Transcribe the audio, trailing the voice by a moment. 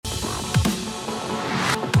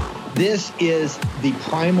This is the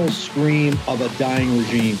primal scream of a dying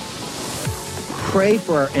regime. Pray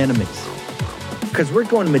for our enemies, because we're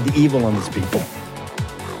going medieval on these people.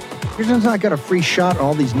 You're just not got a free shot on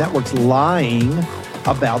all these networks lying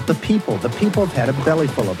about the people. The people have had a belly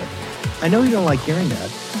full of it. I know you don't like hearing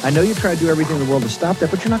that. I know you try to do everything in the world to stop that,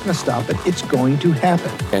 but you're not going to stop it. It's going to happen.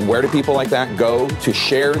 And where do people like that go to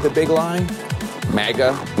share the big lie?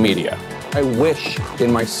 MAGA media. I wish, in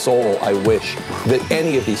my soul, I wish that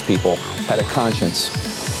any of these people had a conscience.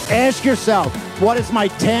 Ask yourself, what is my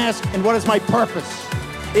task and what is my purpose?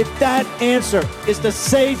 If that answer is to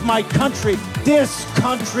save my country, this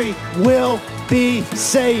country will be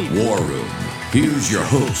saved. War Room. Here's your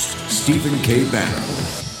host, Stephen K. Banner.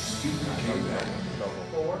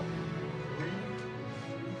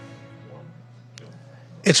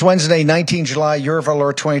 It's Wednesday, 19 July, year of our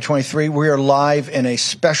Lord 2023. We are live in a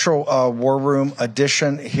special War Room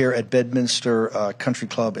edition here at Bedminster Country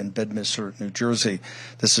Club in Bedminster, New Jersey.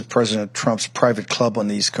 This is President Trump's private club on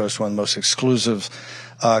the East Coast, one of the most exclusive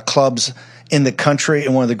clubs in the country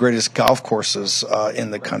and one of the greatest golf courses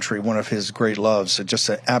in the country, one of his great loves. Just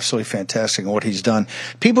absolutely fantastic in what he's done.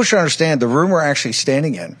 People should understand the room we're actually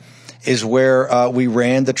standing in is where we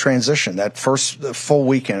ran the transition. That first full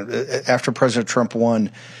weekend after President Trump won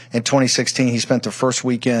in 2016, he spent the first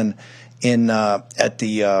weekend in at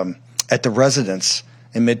the residence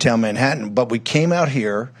in Midtown Manhattan. But we came out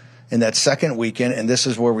here in that second weekend, and this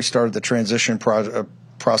is where we started the transition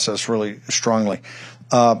process really strongly.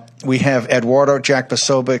 We have Eduardo, Jack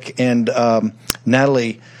Posobiec, and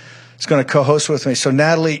Natalie is going to co-host with me. So,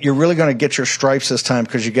 Natalie, you're really going to get your stripes this time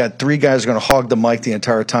because you got three guys who are going to hog the mic the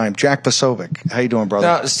entire time. Jack Posobiec, how you doing, brother?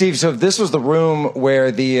 Now, Steve, so if this was the room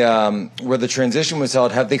where the transition was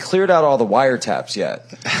held, have they cleared out all the wiretaps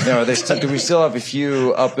yet? No, do we still have a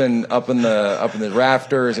few up in the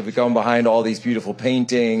rafters? Have we gone behind all these beautiful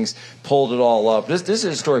paintings, pulled it all up? This is a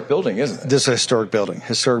historic building, isn't it? This is a historic building.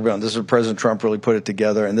 This is where President Trump really put it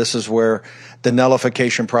together, and this is where the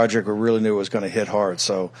nullification project we really knew was going to hit hard.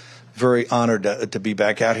 So, very honored to be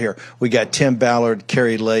back out here. We got Tim Ballard,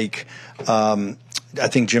 Carrie Lake, I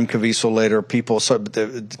think Jim Caviezel later.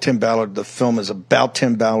 Tim Ballard, the film is about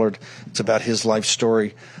Tim Ballard. It's about his life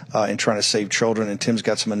story in trying to save children. And Tim's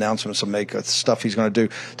got some announcements to make of stuff he's going to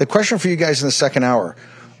do. The question for you guys in the second hour,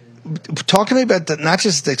 talk to me about not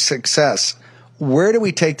just the success. Where do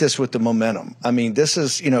we take this with the momentum? I mean, this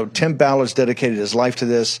is, Tim Ballard's dedicated his life to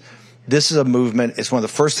this. This is a movement. It's one of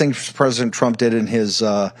the first things President Trump did in his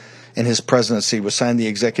presidency was sign the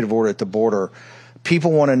executive order at the border.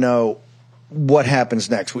 People want to know what happens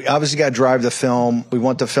next. We obviously got to drive the film. I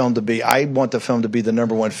want the film to be the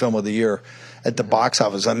number one film of the year at the box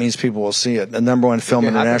office. That means people will see it. The number one film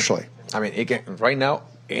internationally. Happen. I mean, right now,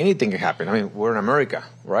 anything can happen. I mean, we're in America,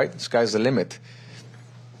 right? The sky's the limit.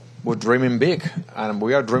 We're dreaming big, and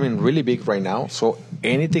we are dreaming really big right now. So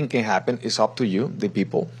anything can happen. It's up to you, the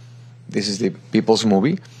people. This is the people's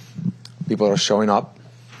movie. People are showing up.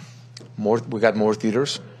 We got more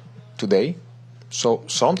theaters today. So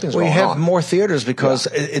something's going on. We have more theaters because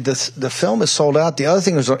the film is sold out. The other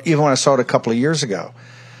thing is, even when I saw it a couple of years ago,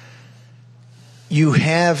 you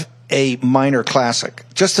have a minor classic.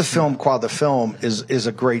 Just the film, the film is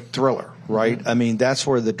a great thriller, right? Mm-hmm. I mean, that's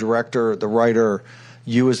where the director, the writer,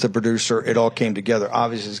 you as the producer, it all came together.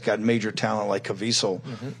 Obviously, it's got major talent like Caviezel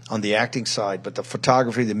on the acting side, but the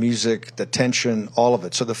photography, the music, the tension, all of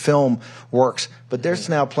it. So the film works. But there's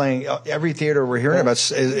now playing every theater we're hearing about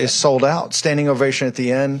is sold out. Standing ovation at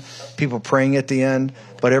the end, people praying at the end.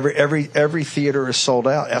 But every theater is sold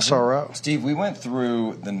out. SRO. Steve, we went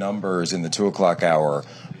through the numbers in the 2:00 hour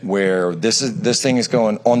where this thing is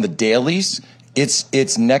going on the dailies.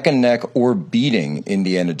 It's neck and neck or beating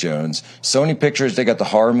Indiana Jones. Sony Pictures, they got the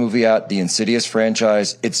horror movie out, the Insidious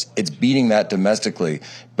franchise. It's beating that domestically.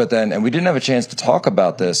 But then, and we didn't have a chance to talk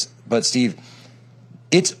about this, but Steve,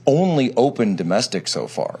 it's only open domestic so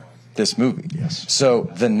far, this movie. Yes. So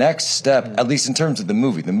the next step, at least in terms of the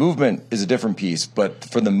movie, the movement is a different piece, but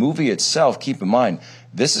for the movie itself, keep in mind,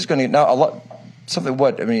 this is going to, now a lot,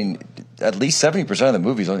 at least 70% of the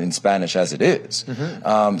movie is in Spanish as it is.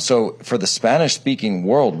 Mm-hmm. So for the Spanish-speaking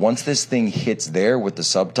world, once this thing hits there with the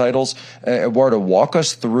subtitles, Eduardo, walk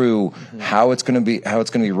us through how it's going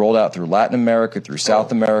to be rolled out through Latin America, through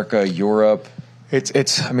South America, Europe.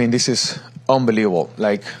 This is unbelievable.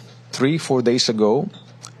 Like 3-4 days ago,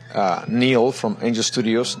 Neil from Angel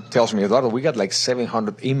Studios tells me, Eduardo, we got like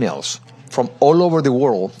 700 emails from all over the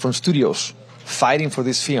world, from studios, fighting for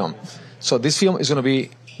this film. So this film is going to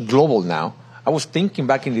be global now. I was thinking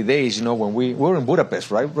back in the days, when we were in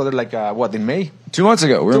Budapest, right, brother? Like, in May? 2 months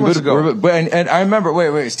ago. We were 2 months ago. And I remember,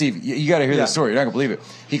 wait, Steve, you got to hear Yeah. this story. You're not going to believe it.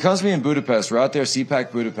 He comes to me in Budapest. We're out there,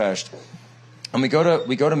 CPAC Budapest. And we go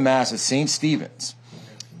to Mass at St. Stephen's.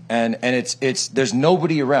 And it's there's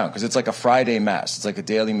nobody around because it's like a Friday Mass. It's like a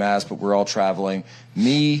daily Mass, but we're all traveling.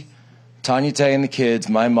 Me, Tanya Tay and the kids,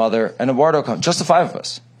 my mother, and Eduardo come. Just the 5 of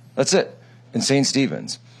us. That's it. In St.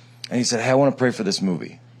 Stephen's. And he said, hey, I want to pray for this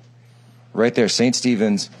movie. Right there, St.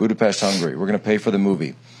 Stephen's, Budapest, Hungary. We're going to pay for the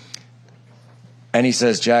movie. And he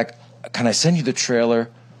says, Jack, can I send you the trailer?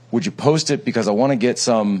 Would you post it? Because I want to get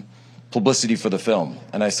some publicity for the film.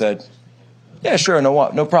 And I said, yeah, sure,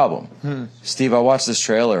 no problem. Steve, I watched this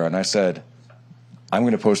trailer, and I said, I'm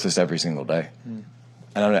going to post this every single day.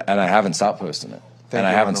 And I haven't stopped posting it. And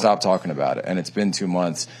I haven't stopped talking about it. And it's been 2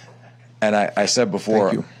 months. And I said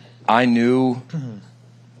before, I knew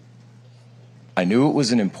it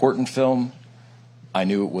was an important film. I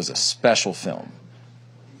knew it was a special film.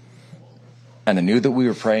 And I knew that we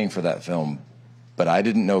were praying for that film, but I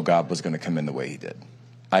didn't know God was going to come in the way he did.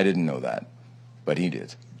 I didn't know that, but he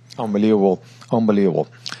did. Unbelievable.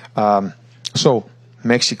 So,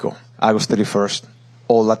 Mexico, August 31st.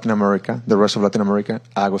 All Latin America, the rest of Latin America,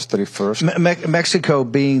 August 31st. Mexico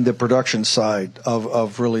being the production side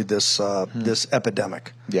of really this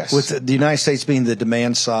epidemic. Yes. With the United States being the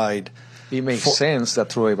demand side. It makes sense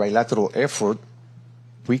that through a bilateral effort,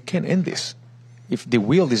 we can end this. If the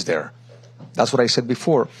will is there. That's what I said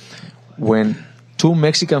before. When 2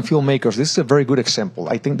 Mexican filmmakers, this is a very good example.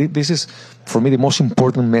 I think this is, for me, the most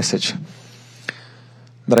important message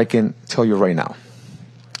that I can tell you right now.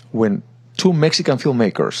 When 2 Mexican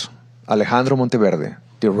filmmakers, Alejandro Monteverde,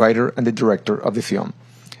 the writer and the director of the film,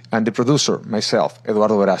 and the producer, myself,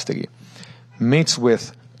 Eduardo Verástegui, meets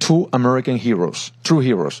with 2 American heroes, true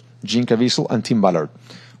heroes, Gene Caviezel and Tim Ballard.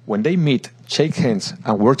 When they meet, shake hands,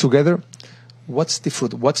 and work together, what's the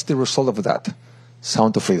fruit? What's the result of that?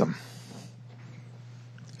 Sound of Freedom.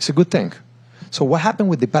 It's a good thing. So what happened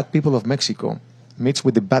with the bad people of Mexico meets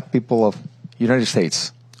with the bad people of United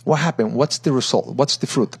States? What happened? What's the result? What's the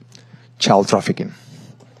fruit? Child trafficking,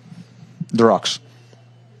 drugs,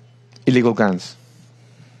 illegal guns,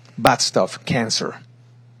 bad stuff, cancer,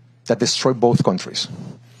 that destroy both countries.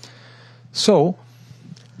 So,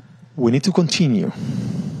 we need to continue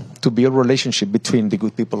to build a relationship between the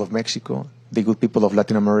good people of Mexico, the good people of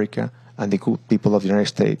Latin America, and the good people of the United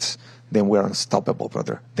States. Then we're unstoppable,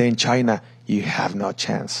 brother. Then China, you have no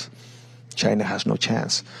chance. China has no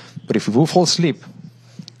chance. But if we fall asleep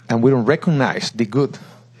and we don't recognize the good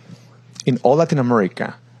in all Latin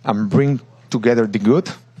America and bring together the good,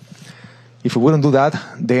 if we wouldn't do that,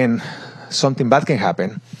 then something bad can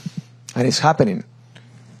happen. And it's happening.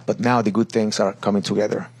 But now the good things are coming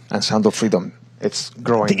together. And Sound of Freedom, it's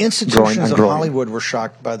growing. The institutions of growing. Hollywood were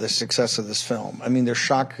shocked by the success of this film. I mean, they're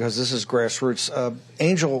shocked because this is grassroots.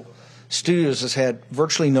 Angel Studios has had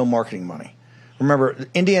virtually no marketing money. Remember,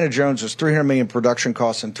 Indiana Jones was $300 million production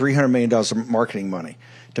costs and $300 million of marketing money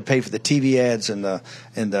to pay for the TV ads and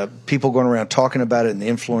the people going around talking about it and the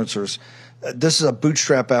influencers. This is a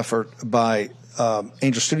bootstrap effort by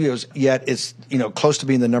Angel Studios, yet it's close to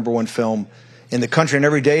being the number 1 film in the country, and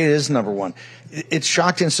every day it is number 1. It's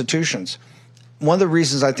shocked institutions. One of the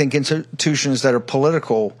reasons I think institutions that are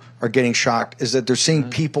political are getting shocked is that they're seeing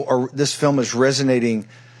people, or this film is resonating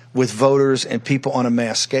with voters and people on a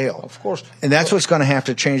mass scale. Of course. And that's what's going to have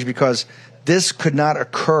to change, because this could not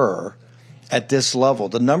occur at this level.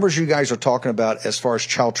 The numbers you guys are talking about as far as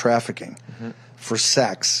child trafficking for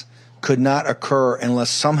sex could not occur unless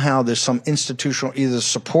somehow there's some institutional either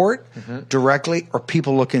support directly or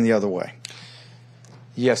people looking the other way.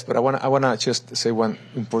 Yes, but I want to just say one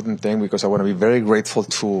important thing, because I want to be very grateful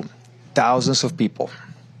to thousands of people.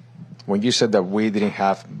 When you said that we didn't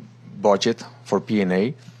have budget for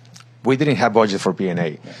P&A, we didn't have budget for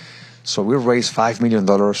P&A. So we raised $5 million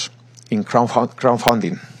in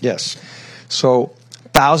crowdfunding. Yes. So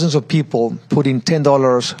thousands of people put in $10,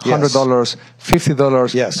 $100,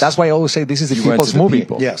 $50. Yes. That's why I always say this is the people's movie.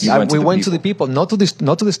 People. Yes. We went to the people, not to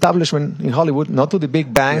the establishment in Hollywood, not to the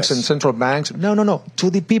big banks and central banks. No, to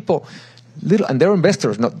the people. And they're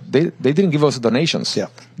investors. They didn't give us donations. Yeah.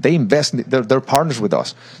 They invest. They're partners with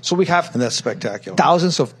us. So we have, and that's spectacular,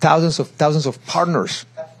 thousands of partners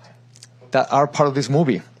that are part of this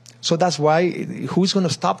movie. So that's why, who's going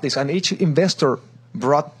to stop this? And each investor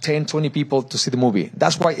brought 10, 20 people to see the movie.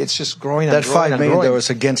 That's why it's just growing and growing. That $5 million, though, is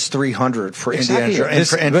against 300 for Indiana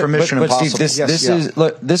and for Mission Impossible. Steve,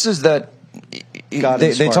 this is that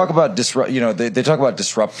they talk about they talk about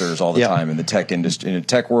disruptors all the time in the tech industry, in the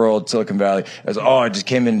tech world, Silicon Valley. As I just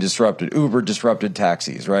came in and disrupted. Uber disrupted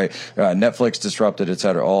taxis, right? Netflix disrupted, et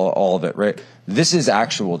cetera. All of it, right? This is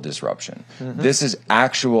actual disruption. This is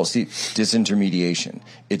actual disintermediation.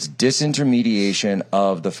 It's disintermediation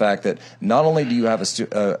of the fact that not only do you have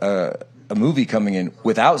a movie coming in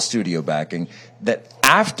without studio backing, that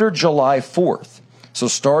after July 4th, so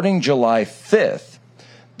starting July 5th.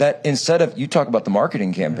 That instead of, you talk about the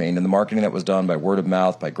marketing campaign and the marketing that was done by word of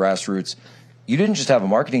mouth, by grassroots, you didn't just have a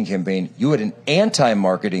marketing campaign, you had an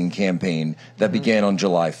anti-marketing campaign that began on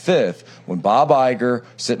July 5th when Bob Iger,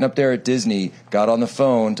 sitting up there at Disney, got on the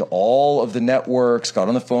phone to all of the networks, got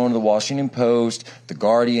on the phone to the Washington Post, the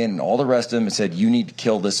Guardian, and all the rest of them and said, you need to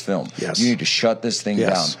kill this film. Yes. You need to shut this thing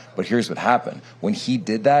down. But here's what happened. When he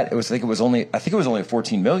did that, I think it was only at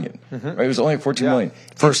 14 million. Right? It was only at 14 million.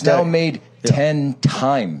 First it's now day. made 10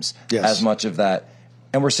 times as much of that.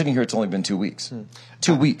 And we're sitting here, it's only been 2 weeks.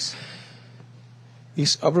 2 weeks.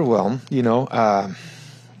 He's overwhelmed. I'm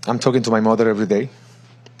talking to my mother every day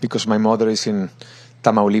because my mother is in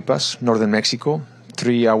Tamaulipas, northern Mexico,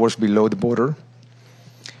 3 hours below the border.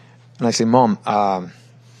 And I say, Mom,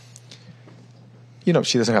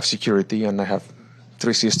 she doesn't have security, and I have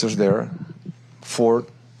 3 sisters there, four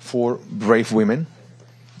brave women.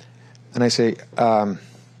 And I say,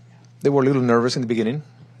 they were a little nervous in the beginning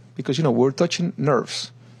because, we're touching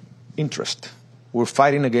nerves, interest. We're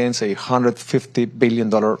fighting against a $150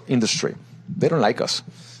 billion industry. They don't like us.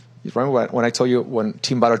 You remember when I told you, when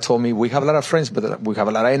Tim Ballard told me, we have a lot of friends, but we have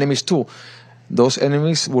a lot of enemies too. Those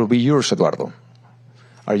enemies will be yours, Eduardo.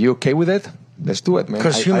 Are you okay with it? Let's do it, man.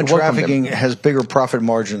 Because human trafficking has bigger profit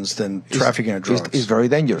margins than trafficking of drugs. It's very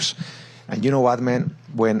dangerous. And you know what, man?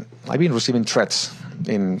 When I've been receiving threats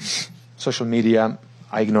in social media,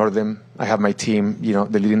 I ignore them. I have my team,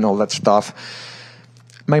 deleting all that stuff.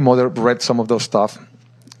 My mother read some of those stuff.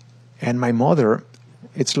 And my mother,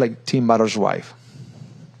 it's like Tim Ballard's wife.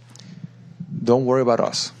 Don't worry about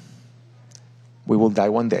us. We will die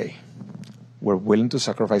one day. We're willing to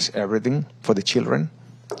sacrifice everything for the children.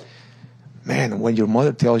 Man, when your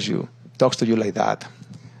mother talks to you like that,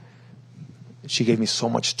 she gave me so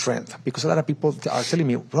much strength, because a lot of people are telling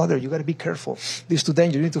me, brother, you got to be careful. This is too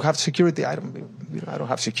dangerous. You need to have security. I don't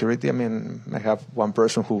have security. I mean, I have one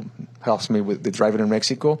person who helps me with the driving in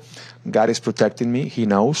Mexico. God is protecting me. He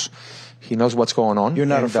knows what's going on. You're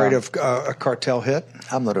not afraid of a cartel hit?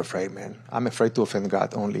 I'm not afraid, man. I'm afraid to offend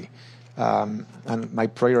God only. And my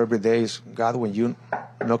prayer every day is, God, when you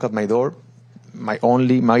knock at my door, my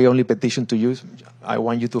only petition to you is, I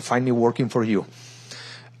want you to find me working for you.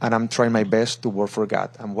 And I'm trying my best to work for God.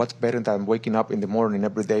 And what's better than waking up in the morning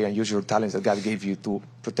every day and use your talents that God gave you to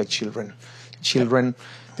protect children?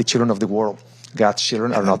 The children of the world. God's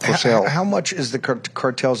children are not for sale. How much is the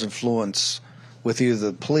cartel's influence with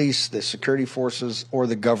either the police, the security forces, or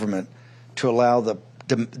the government to allow the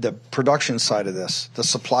production side of this, the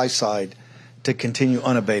supply side, to continue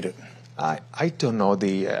unabated? I don't know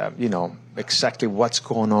exactly what's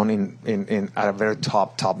going on in at a very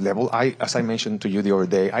top level. As I mentioned to you the other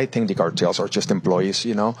day, I think the cartels are just employees.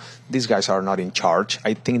 These guys are not in charge.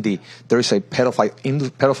 I think there is a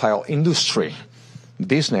pedophile industry.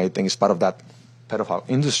 Disney, I think, is part of that pedophile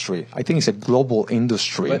industry. I think it's a global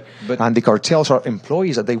industry, and the cartels are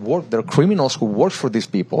employees that they work. They're criminals who work for these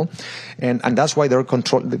people, and that's why they're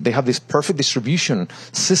controlled. They have this perfect distribution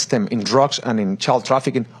system in drugs and in child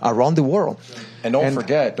trafficking around the world. And don't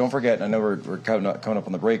forget. I know we're coming up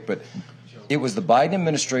on the break, but it was the Biden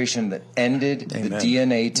administration that ended the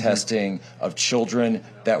DNA testing of children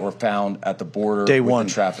that were found at the border with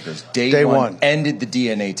the traffickers. Day one ended the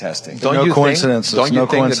DNA testing. Don't you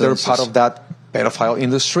think that they're part of that pedophile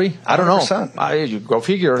industry? I don't 100%. know. You go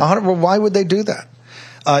figure. Well, why would they do that?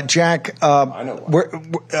 Jack, I know why.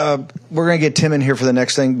 we're going to get Tim in here for the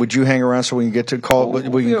next thing. Would you hang around so we can get to call? We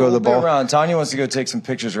can go to the ball. Around. Tanya wants to go take some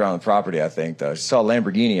pictures around the property. I think though she saw a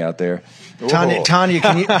Lamborghini out there. Tanya,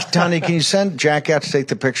 can you send Jack out to take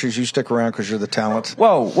the pictures? You stick around because you're the talent.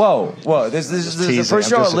 Whoa! This is the first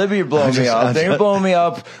show. Olivia blowing me up. They're blowing me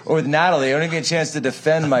up with Natalie. I don't get a chance to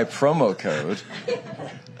defend my promo code.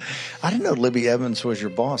 I didn't know Libby Evans was your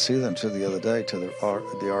boss either until the other day to the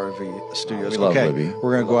RV studios. We love Libby.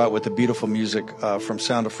 We're going to go out with the beautiful music from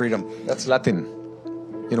Sound of Freedom. That's Latin.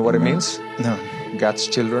 You know what it means? No. God's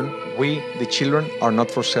children. We, the children, are not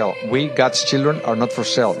for sale. We, God's children, are not for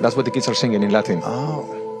sale. That's what the kids are singing in Latin.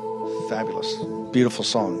 Oh, fabulous. Beautiful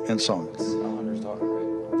song and song.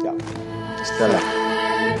 Yeah. Stella.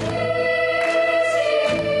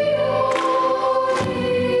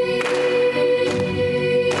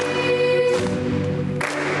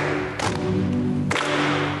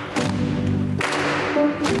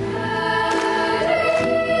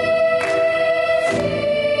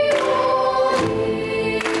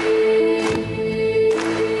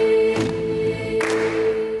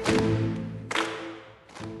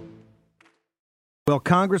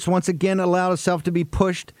 Congress once again allowed itself to be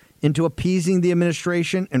pushed into appeasing the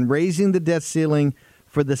administration and raising the debt ceiling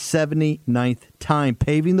for the 79th time,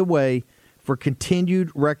 paving the way for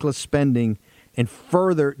continued reckless spending and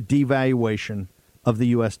further devaluation of the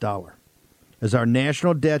U.S. dollar. As our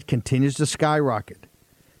national debt continues to skyrocket,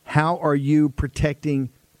 how are you protecting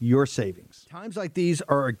your savings? Times like these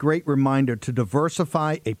are a great reminder to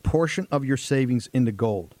diversify a portion of your savings into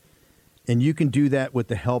gold. And you can do that with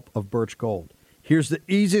the help of Birch Gold. Here's the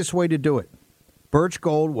easiest way to do it. Birch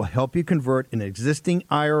Gold will help you convert an existing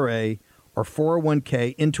IRA or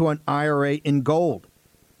 401k into an IRA in gold,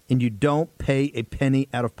 and you don't pay a penny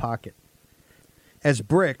out of pocket. As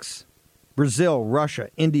BRICS, Brazil, Russia,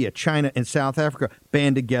 India, China, and South Africa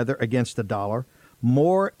band together against the dollar,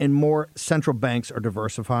 more and more central banks are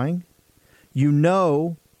diversifying. You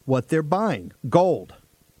know what they're buying, gold.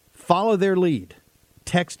 Follow their lead.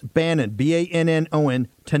 Text Bannon, B-A-N-N-O-N,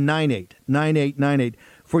 to 989898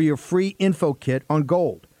 for your free info kit on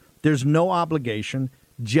gold. There's no obligation,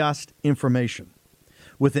 just information.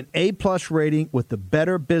 With an A-plus rating with the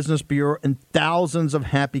Better Business Bureau and thousands of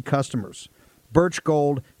happy customers, Birch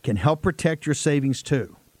Gold can help protect your savings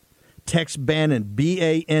too. Text Bannon,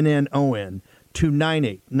 B-A-N-N-O-N, to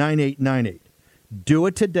 989898. Do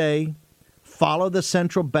it today. Follow the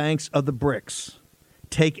central banks of the BRICS.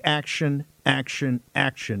 Take action, action,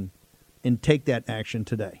 action, and take that action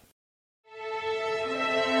today.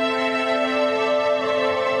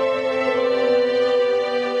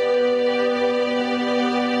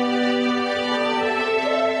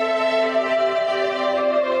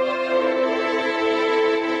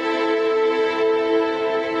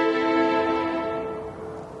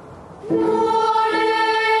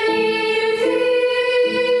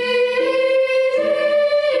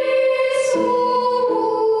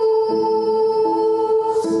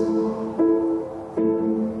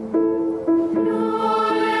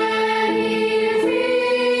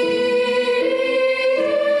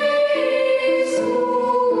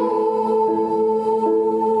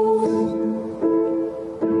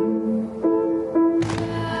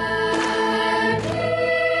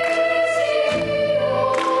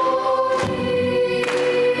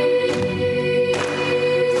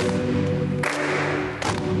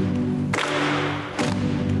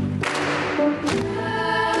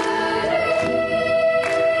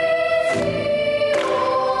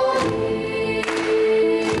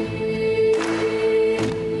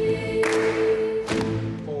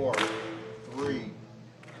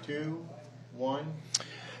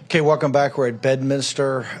 Okay, welcome back. We're at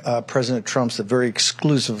Bedminster. President Trump's a very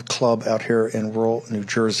exclusive club out here in rural New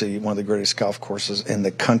Jersey, one of the greatest golf courses in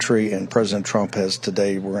the country. And President Trump has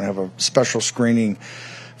today, we're going to have a special screening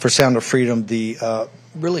for Sound of Freedom. The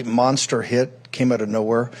really monster hit came out of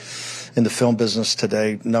nowhere in the film business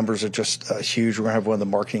today. Numbers are just huge. We're going to have one of the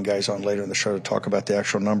marketing guys on later in the show to talk about the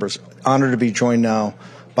actual numbers. Honored to be joined now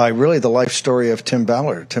by really the life story of Tim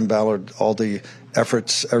Ballard. Tim Ballard, all the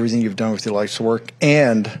efforts, everything you've done with your life's work,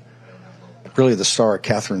 and really the star,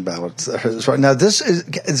 Catherine Ballard. Now, this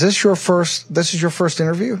is your first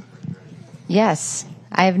interview? Yes.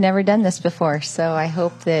 I have never done this before, so I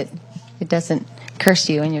hope that it doesn't curse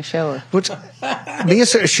you in your show. Which, Mia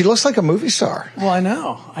said she looks like a movie star. Well, I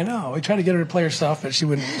know. We tried to get her to play herself, but she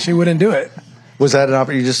wouldn't do it. Was that an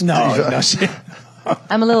opportunity? You just No.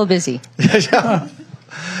 I'm a little busy. Yeah.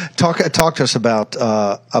 Talk to us about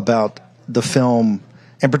the film,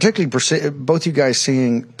 and particularly both you guys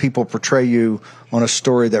seeing people portray you on a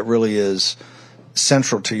story that really is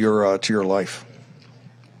central to your life.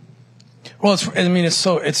 Well,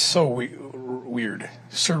 it's so weird,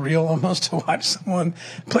 surreal almost to watch someone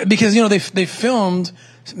play, because they filmed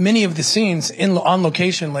many of the scenes on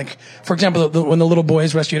location. Like, for example, when the little boy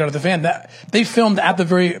is rescued out of the van, that they filmed at the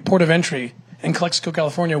very port of entry in Calexico,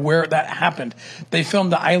 California, where that happened. They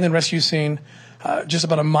filmed the island rescue scene just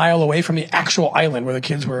about a mile away from the actual island where the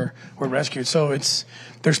kids were rescued. So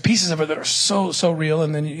there's pieces of it that are so real,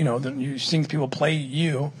 and then you seeing people play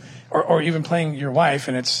you, or even playing your wife,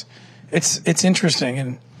 and it's interesting,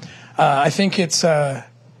 and I think it's. I'll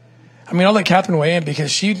let Catherine weigh in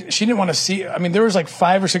because she didn't want to see. There was like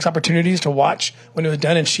 5 or 6 opportunities to watch when it was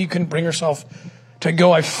done, and she couldn't bring herself to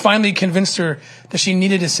go. I finally convinced her that she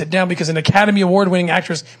needed to sit down because an Academy Award-winning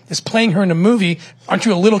actress is playing her in a movie. Aren't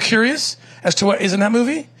you a little curious as to what is in that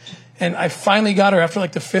movie? And I finally got her after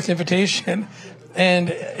like the 5th invitation, and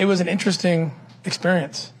it was an interesting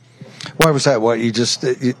experience. Why was that? What, you just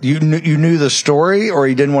you knew the story, or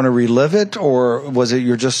you didn't want to relive it, or was it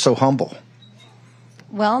you're just so humble?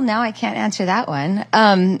 Well, now I can't answer that one.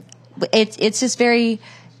 It's very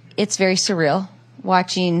surreal.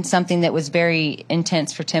 watching something that was very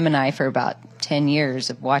intense for Tim and I for about 10 years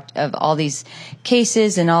of all these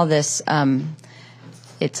cases and all this.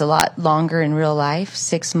 It's a lot longer in real life,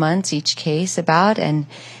 6 months each case about, and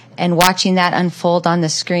watching that unfold on the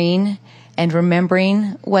screen and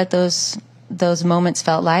remembering what those moments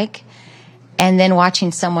felt like, and then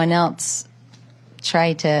watching someone else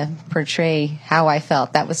try to portray how I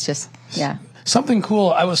felt. That was just, yeah. Something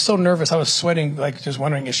cool. I was so nervous. I was sweating, like just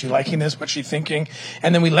wondering, is she liking this? What's she thinking?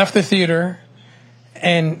 And then we left the theater,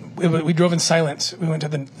 and we drove in silence. We went to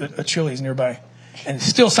the Chili's nearby, and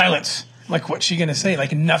still silence. Like, what's she going to say?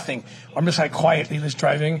 Like, nothing. I'm just like quietly just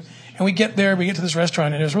driving. And we get to this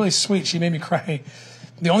restaurant, and it was really sweet. She made me cry.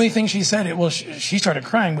 The only thing she said, she started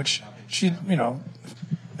crying, which she,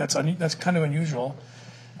 that's kind of unusual.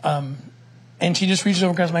 And she just reaches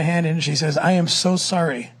over, grabs my hand, and she says, "I am so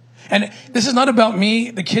sorry." And this is not about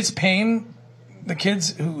me, the kids' pain, the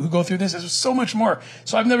kids who go through this. There's so much more.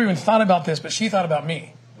 So I've never even thought about this, but she thought about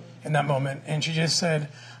me in that moment. And she just said,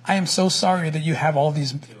 "I am so sorry that you have all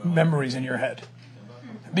these memories in your head."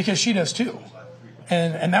 Because she does too.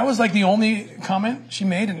 And that was like the only comment she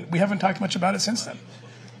made, and we haven't talked much about it since then.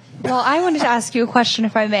 Well, I wanted to ask you a question,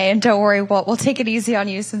 if I may, and don't worry, we'll take it easy on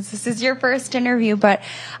you since this is your first interview, but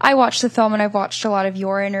I watched the film and I've watched a lot of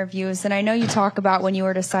your interviews, and I know you talk about when you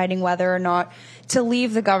were deciding whether or not to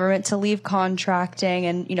leave the government, to leave contracting,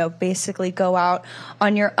 and, basically go out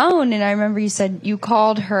on your own. And I remember you said you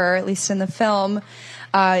called her, at least in the film,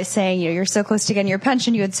 saying, you're so close to getting your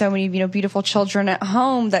pension, you had so many, beautiful children at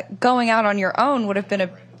home, that going out on your own would have been a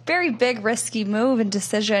very big, risky move and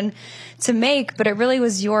decision to make. But it really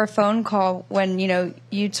was your phone call when,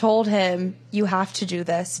 you told him, you have to do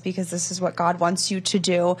this because this is what God wants you to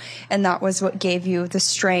do. And that was what gave you the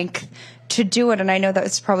strength to do it. And I know that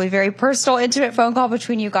it's probably a very personal, intimate phone call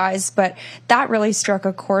between you guys, but that really struck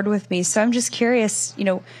a chord with me. So I'm just curious,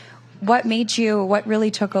 what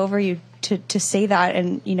really took over you to say that?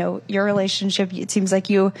 And, your relationship, it seems like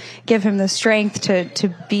you give him the strength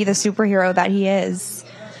to be the superhero that he is.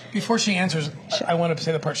 Before she answers, I want to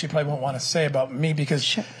say the part she probably won't want to say about me,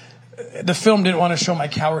 because the film didn't want to show my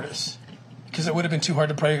cowardice, because it would have been too hard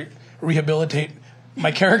to probably rehabilitate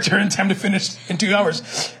my character in time to finish in 2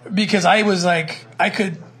 hours. Because I was like, I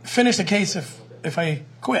could finish the case if I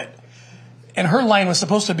quit. And her line was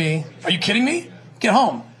supposed to be, "Are you kidding me? Get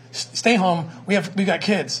home. Stay home. We got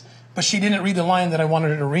kids." But she didn't read the line that I wanted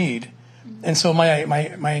her to read. And so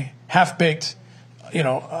my half-baked,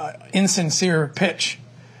 insincere pitch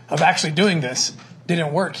of actually doing this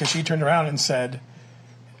didn't work, because she turned around and said,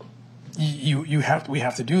 we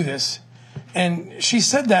have to do this. And she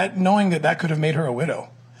said that knowing that could have made her a widow.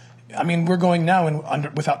 I mean, we're going now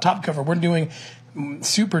without top cover. We're doing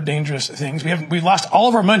super dangerous things. We lost all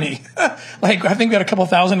of our money. Like, I think we had a couple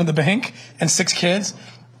thousand in the bank and 6 kids.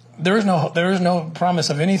 There is no promise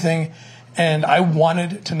of anything. And I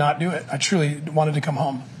wanted to not do it. I truly wanted to come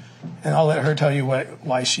home. And I'll let her tell you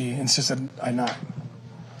why she insisted I not.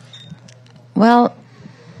 Well,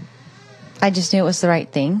 I just knew it was the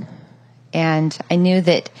right thing. And I knew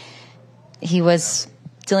that he was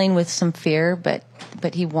dealing with some fear, but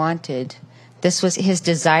he wanted, his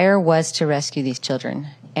desire was to rescue these children.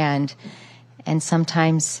 And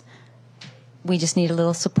sometimes we just need a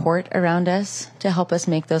little support around us to help us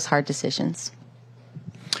make those hard decisions.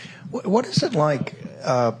 What is it like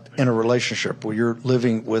in a relationship where you're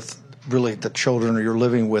living with really the children, or you're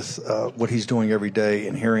living with what he's doing every day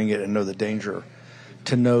and hearing it and know the danger,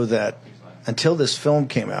 to know that until this film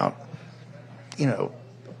came out,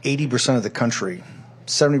 80% of the country,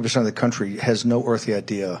 70% of the country has no earthly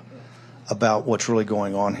idea about what's really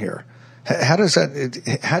going on here. How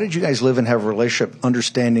did you guys live and have a relationship,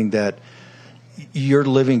 understanding that you're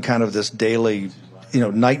living kind of this daily,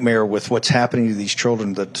 nightmare with what's happening to these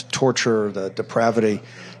children, the torture, the depravity,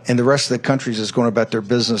 and the rest of the country is just going about their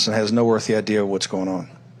business and has no earthly idea what's going on?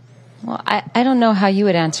 Well, I don't know how you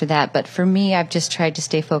would answer that, but for me, I've just tried to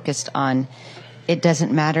stay focused on, it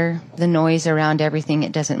doesn't matter, the noise around everything,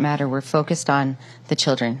 it doesn't matter. We're focused on the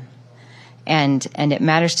children. And it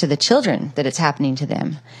matters to the children that it's happening to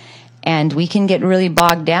them. And we can get really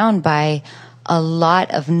bogged down by a lot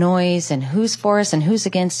of noise and who's for us and who's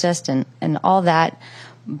against us and all that.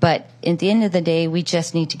 But at the end of the day, we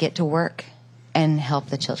just need to get to work and help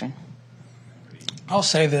the children. I'll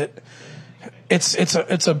say that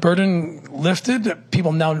it's a burden lifted that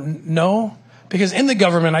people now know, because in the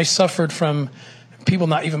government I suffered from people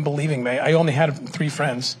not even believing me. I only had 3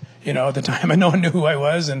 friends, at the time, and no one knew who I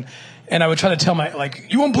was, and I would try to tell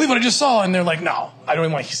you won't believe what I just saw, and they're like, no, I don't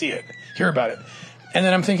even want to see it, hear about it. And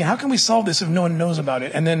then I'm thinking, how can we solve this if no one knows about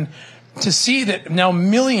it? And then to see that now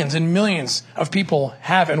millions and millions of people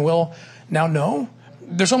have and will now know,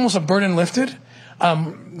 there's almost a burden lifted,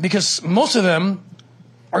 because most of them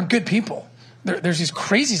are good people. There's these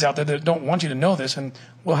crazies out there that don't want you to know this, and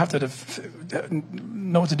we'll have to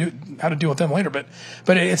know what to do, how to deal with them later. But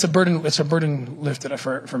it's a burden. It's a burden lifted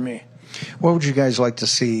for me. What would you guys like to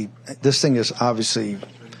see? This thing is obviously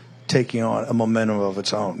taking on a momentum of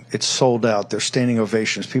its own. It's sold out. There's standing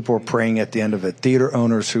ovations. People are praying at the end of it. Theater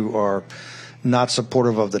owners who are not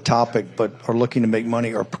supportive of the topic but are looking to make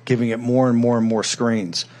money are giving it more and more and more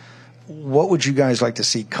screens. What would you guys like to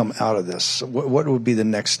see come out of this? What would be the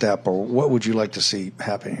next step, or what would you like to see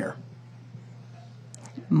happen here?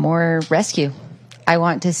 More rescue. I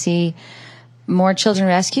want to see more children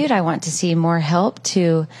rescued. I want to see more help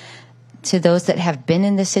to those that have been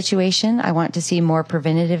in this situation. I want to see more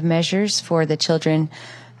preventative measures for the children,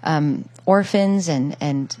 orphans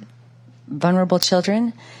and vulnerable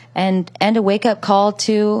children, and a wake-up call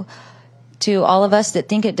to all of us that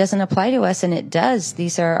think it doesn't apply to us, and it does.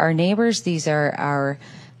 These are our neighbors. These are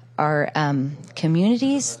our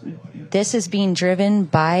communities. This is being driven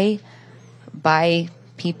by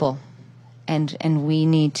people, and we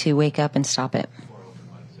need to wake up and stop it.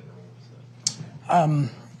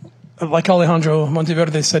 Like Alejandro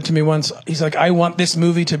Monteverde said to me once, he's like, I want this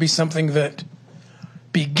movie to be something that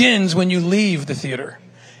begins when you leave the theater.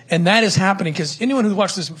 And that is happening, because anyone who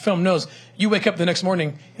watched this film knows you wake up the next morning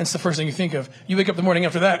and it's the first thing you think of. You wake up the morning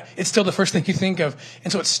after that, it's still the first thing you think of.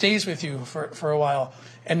 And so it stays with you for a while.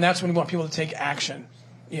 And that's when we want people to take action.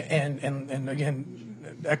 Yeah, and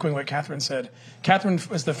again, echoing what Catherine said, Catherine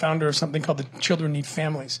was the founder of something called the Children Need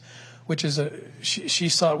Families, which is she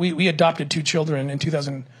saw, we adopted 2 children in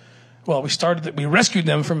 2000. Well, we rescued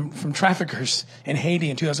them from traffickers in Haiti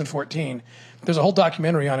in 2014. There's a whole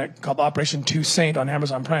documentary on it called Operation 2 Saint on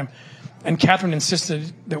Amazon Prime. And Catherine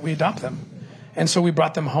insisted that we adopt them. And so we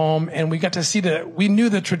brought them home, and we got to see we knew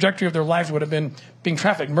the trajectory of their lives would have been being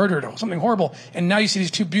trafficked, murdered, or something horrible. And now you see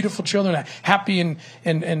these 2 beautiful children happy and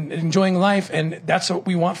enjoying life. And that's what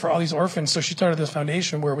we want for all these orphans. So she started this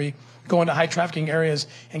foundation where we go into high trafficking areas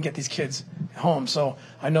and get these kids home. So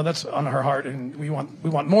I know that's on her heart, and we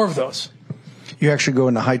want more of those. You actually go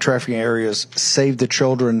into high trafficking areas, save the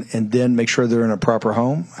children, and then make sure they're in a proper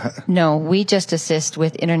home? No, we just assist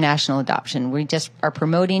with international adoption. We just are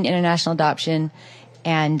promoting international adoption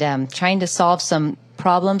and trying to solve some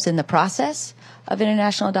problems in the process of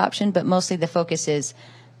international adoption, but mostly the focus is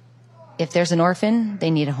if there's an orphan, they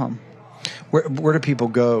need a home. Where do people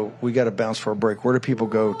go? We got to bounce for a break. Where do people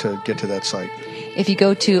go to get to that site? If you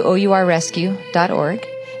go to OURrescue.org,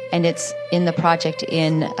 and it's in the project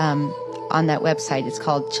on that website. It's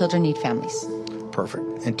called Children Need Families. Perfect.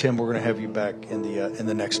 And Tim, we're going to have you back in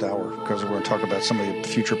the next hour, because we're going to talk about some of the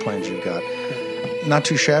future plans you've got. Not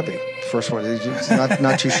too shabby. First one,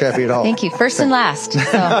 not too shabby at all. Thank you. First and last. So,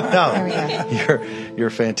 no, there we go. You're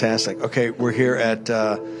fantastic. Okay, we're here at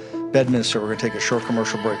Bedminster. We're going to take a short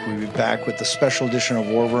commercial break. We'll be back with the special edition of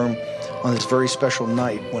War Room on this very special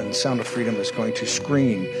night when Sound of Freedom is going to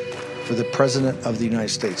screen for the President of the United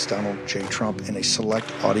States, Donald J. Trump, in a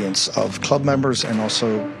select audience of club members and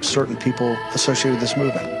also certain people associated with this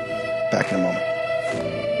movement. Back in a moment.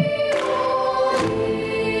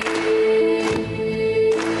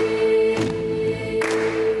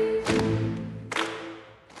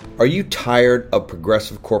 Are you tired of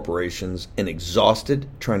progressive corporations and exhausted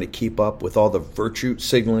trying to keep up with all the virtue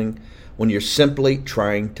signaling when you're simply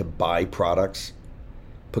trying to buy products?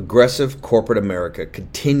 Progressive corporate America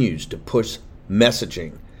continues to push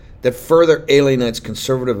messaging that further alienates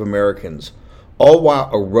conservative Americans, all while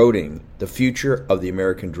eroding the future of the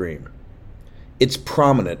American dream. It's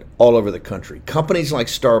prominent all over the country. Companies like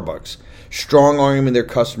Starbucks strong-arming their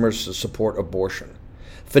customers to support abortion.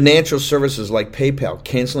 Financial services like PayPal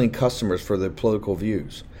canceling customers for their political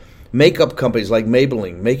views. Makeup companies like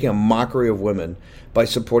Maybelline making a mockery of women by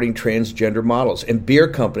supporting transgender models. And beer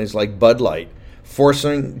companies like Bud Light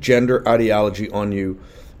forcing gender ideology on you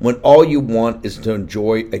when all you want is to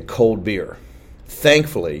enjoy a cold beer.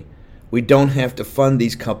 Thankfully, we don't have to fund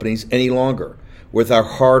these companies any longer with our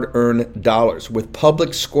hard-earned dollars. With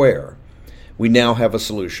Public Square, we now have a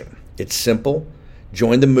solution. It's simple.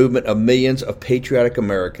 Join the movement of millions of patriotic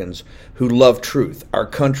Americans who love truth, our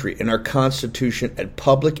country, and our Constitution at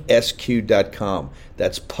publicsq.com.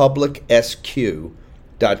 That's publicsq.com.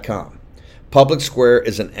 Public Square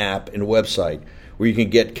is an app and website where you can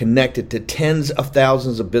get connected to tens of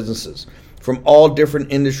thousands of businesses from all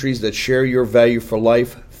different industries that share your value for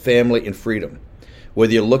life, family, and freedom.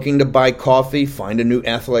 Whether you're looking to buy coffee, find a new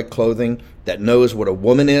athletic clothing that knows what a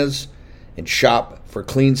woman is, and shop for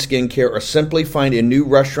clean skincare, or simply find a new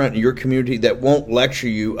restaurant in your community that won't lecture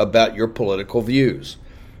you about your political views.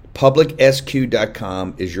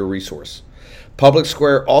 PublicSQ.com is your resource. Public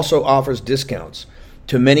Square also offers discounts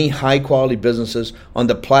to many high-quality businesses on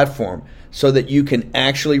the platform so that you can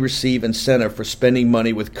actually receive incentive for spending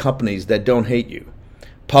money with companies that don't hate you.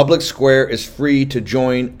 Public Square is free to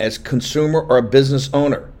join as consumer or a business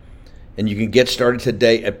owner, and you can get started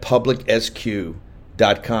today at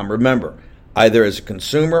PublicSQ.com. Remember, either as a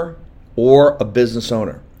consumer or a business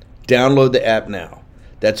owner. Download the app now.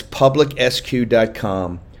 That's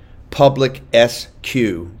PublicSQ.com,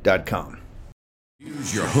 PublicSQ.com.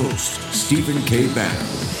 Here's your host, Stephen K. Bannon.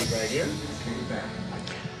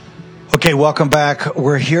 Okay, welcome back.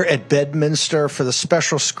 We're here at Bedminster for the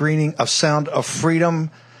special screening of Sound of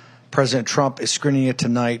Freedom. President Trump is screening it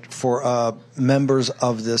tonight for members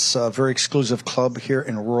of this very exclusive club here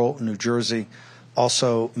in rural New Jersey.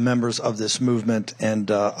 Also members of this movement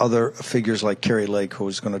and other figures like Carrie Lake, who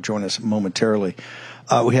is going to join us momentarily.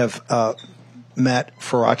 We have Matt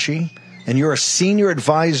Faraci, and you're a senior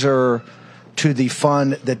advisor to the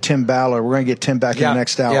fund that Tim Ballard. We're going to get Tim back in the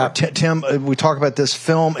next hour. Yeah. Tim, we talk about this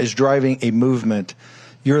film is driving a movement.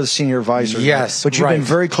 You're the senior advisor. Yes, but you've been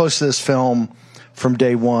very close to this film from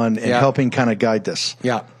day one and helping kind of guide this.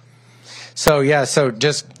 Yeah. So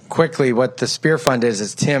just quickly, what the Spear Fund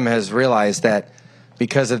is Tim has realized that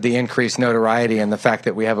because of the increased notoriety and the fact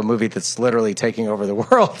that we have a movie that's literally taking over the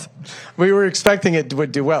world, we were expecting it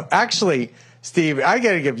would do well. Actually, Steve, I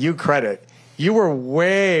got to give you credit. You were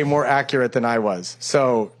way more accurate than I was.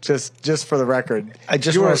 So just for the record, I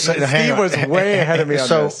just want to say, Steve was way ahead of me on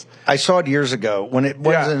this. So I saw it years ago when it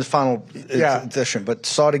wasn't in the final edition, but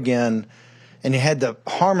saw it again. And you had the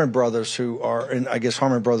Harmon brothers, who are, and I guess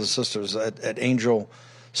Harmon brothers and sisters at Angel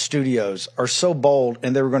Studios, are so bold,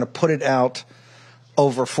 and they were going to put it out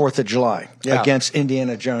over 4th of July against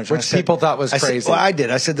Indiana Jones, which people thought was crazy. I did.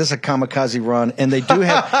 I said this is a kamikaze run, and they do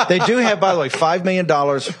have by the way, $5 million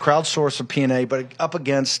crowdsourced for P&A, but up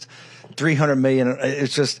against $300 million.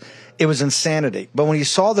 It was insanity. But when you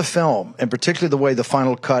saw the film, and particularly the way the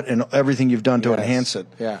final cut and everything you've done to enhance it,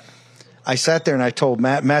 I sat there and I told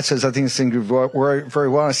Matt. Matt says, I think this thing did very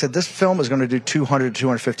well. I said, this film is going to do $200 to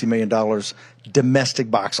 $250 million domestic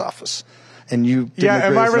box office. And you didn't agree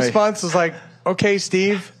and my with me. response was like, okay,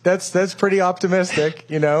 Steve, that's pretty optimistic,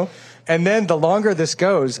 you know. And then the longer this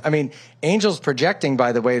goes, I mean, Angel's projecting,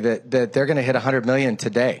 by the way, that they're going to hit $100 million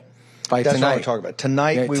today. That's what I'm talking about.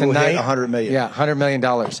 Tonight we will hit $100 million. Yeah, $100 million.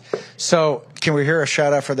 So can we hear a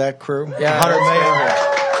shout out for that crew? Yeah, $100 million.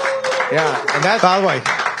 Yeah, and that's, by the way,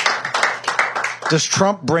 does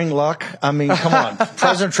Trump bring luck? I mean, come on.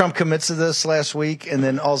 President Trump commits to this last week, and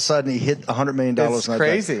then all of a sudden he hit $100 million. It's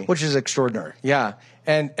crazy. Which is extraordinary. Yeah.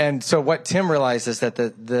 And so what Tim realized is that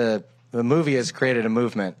the movie has created a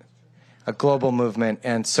movement, a global movement.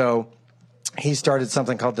 And so he started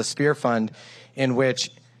something called the Spear Fund, in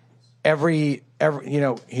which every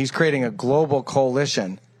he's creating a global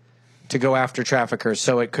coalition to go after traffickers.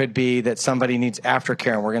 So it could be that somebody needs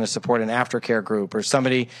aftercare, and we're going to support an aftercare group, or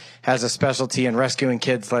somebody has a specialty in rescuing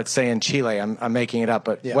kids, let's say in Chile. I'm making it up,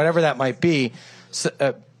 but whatever that might be,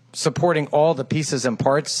 supporting all the pieces and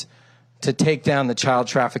parts to take down the child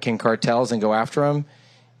trafficking cartels and go after them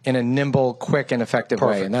in a nimble, quick, and effective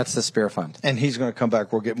way. And that's the Spear Fund. And he's going to come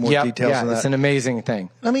back. We'll get more details on that. It's an amazing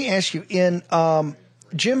thing. Let me ask you,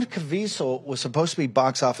 Jim Caviezel was supposed to be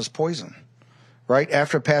box office poison, right?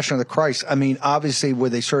 After Passion of the Christ. I mean, obviously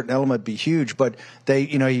with a certain element be huge, but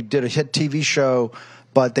he did a hit TV show,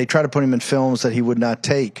 but they tried to put him in films that he would not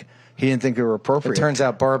take. He didn't think they were appropriate. It turns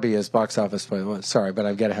out Barbie is box office. Sorry, but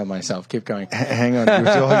I've got ahead of myself. Keep going. Hang on.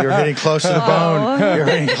 You're hitting close to the bone. You're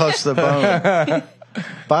hitting close to the bone.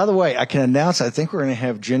 By the way, I can announce, I think we're going to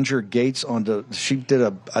have Ginger Gates on she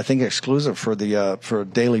did exclusive for the for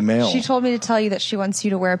Daily Mail. She told me to tell you that she wants you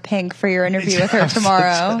to wear pink for your interview with her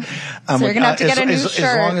tomorrow. So you're going to have to get a new shirt.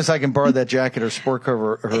 As long as I can borrow that jacket or sport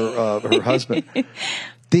cover her husband.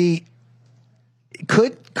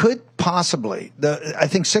 Could possibly I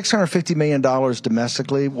think $650 million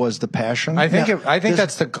domestically was the Passion. I think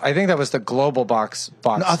that was the global box.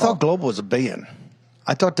 No, I thought global was $1 billion.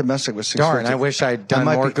 I thought domestic was $650. Darn! I wish I'd done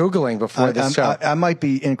more Googling before this show. I might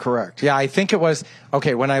be incorrect. Yeah, I think it was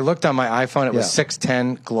When I looked on my iPhone, it was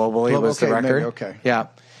 610 globally was the record. Okay. Yeah.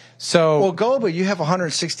 So globally, you have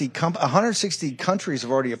 160 countries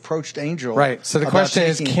have already approached Angel. Right. So the question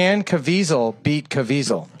is, can Caviezel beat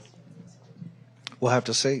Caviezel? We'll have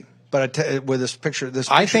to see. But with this picture, this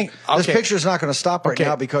picture is not going to stop right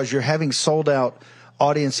now, because you're having sold out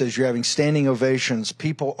audiences. You're having standing ovations.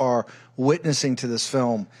 People are witnessing to this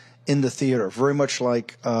film, in the theater, very much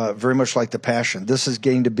like The Passion. This is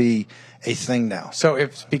getting to be a thing now. So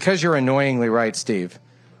if because you're annoyingly right, Steve,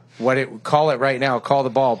 call it right now. Call the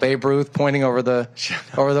ball. Babe Ruth pointing over the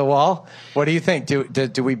wall. What do you think?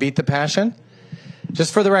 Do we beat The Passion?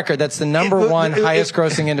 Just for the record, that's the number one highest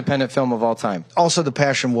grossing independent film of all time. Also, The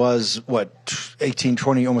Passion was, 18,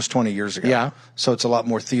 20, almost 20 years ago. Yeah. So it's a lot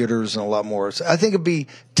more theaters and a lot more. I think it'd be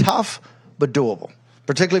tough, but doable,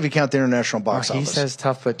 particularly if you count the international box office. He says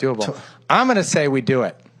tough, but doable. I'm going to say we do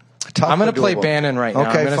it. Tough, I'm going to play doable. Bannon right now.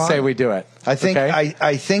 Okay, I'm going to fine. say we do it. I think okay?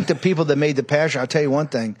 I think the people that made The Passion, I'll tell you one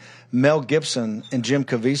thing, Mel Gibson and Jim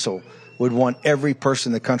Caviezel would want every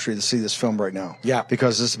person in the country to see this film right now. Yeah.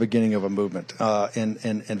 Because this is the beginning of a movement and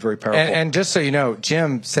very powerful. And just so you know,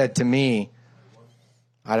 Jim said to me,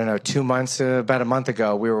 I don't know, about a month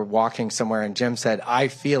ago, we were walking somewhere and Jim said, I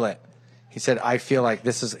feel it. He said, I feel like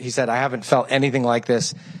he said, I haven't felt anything like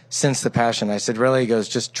this since The Passion. I said, really? He goes,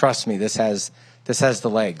 just trust me. This has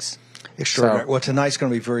the legs. Extraordinary. Well, tonight's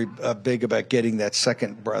going to be very big about getting that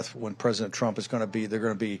second breath when President Trump is going to be. There are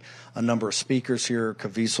going to be a number of speakers here.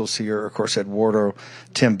 Caviezel's here, of course, Eduardo,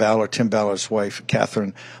 Tim Ballard's wife,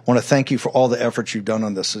 Catherine. I want to thank you for all the efforts you've done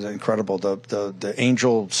on this. It's incredible. The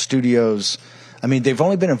Angel Studios. I mean, they've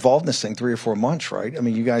only been involved in this thing 3 or 4 months, right? I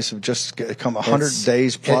mean, you guys have just come 100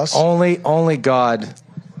 days plus. Only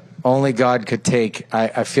God could take.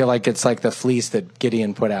 I feel like it's like the fleece that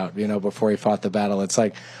Gideon put out, before he fought the battle. It's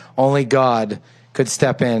like only God could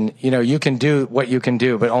step in. You can do what you can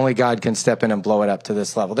do, but only God can step in and blow it up to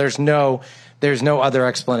this level. There's no other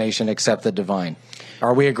explanation except the divine.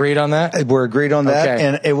 Are we agreed on that? We're agreed on that, okay.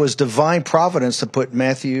 And it was divine providence to put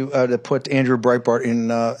Andrew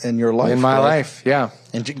Breitbart in your life, in my life, yeah,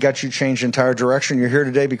 and got you changed entire direction. You're here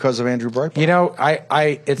today because of Andrew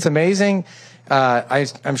Breitbart. It's amazing.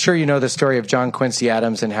 I'm sure you know the story of John Quincy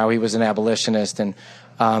Adams and how he was an abolitionist and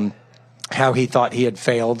how he thought he had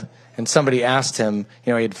failed. And somebody asked him, he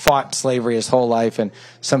had fought slavery his whole life, and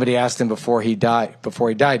somebody asked him before he died,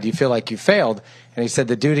 do you feel like you failed? And he said,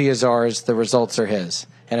 the duty is ours, the results are his.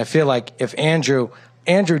 And I feel like if Andrew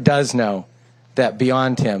does know that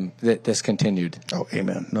beyond him that this continued. Oh,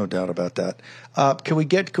 amen. No doubt about that. Can we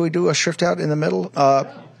do a shift out in the middle?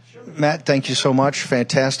 Matt, thank you so much.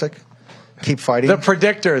 Fantastic. Keep fighting. The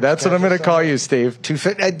predictor. That's what I'm going to call you, Steve. To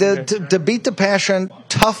beat The Passion,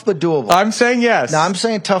 tough but doable. I'm saying yes. No, I'm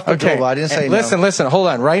saying tough but doable. I didn't say no. Listen. Hold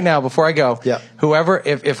on. Right now, before I go, whoever,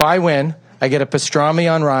 if I win, I get a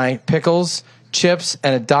pastrami on rye, pickles, chips,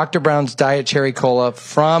 and a Dr. Brown's Diet Cherry Cola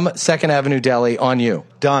from 2nd Avenue Deli on you.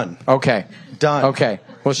 Done. Okay. Done. Okay.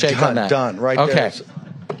 We'll shake on that. Done. Right okay. there.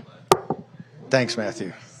 Thanks,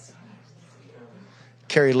 Matthew.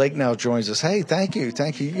 Carrie Lake now joins us. Hey, thank you.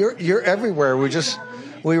 You're everywhere.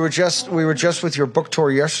 We were just with your book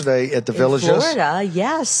tour yesterday at the Villages. Florida,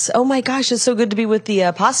 yes. Oh my gosh, it's so good to be with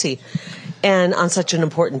the posse, and on such an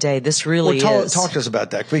important day. This really is. Talk to us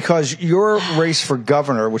about that, because your race for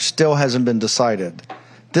governor, which still hasn't been decided,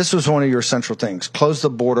 this was one of your central things: close the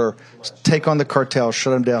border, take on the cartel,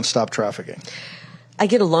 shut them down, stop trafficking. I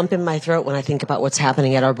get a lump in my throat when I think about what's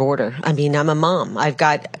happening at our border. I mean, I'm a mom. I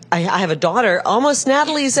have a daughter, almost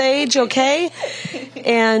Natalie's age, okay?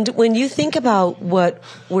 And when you think about what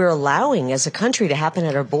we're allowing as a country to happen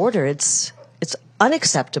at our border, it's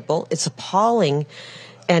unacceptable, it's appalling,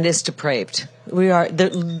 and it's depraved.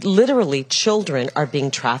 Literally, children are being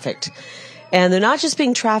trafficked. And they're not just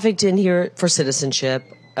being trafficked in here for citizenship.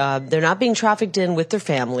 They're not being trafficked in with their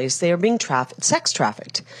families. They are being sex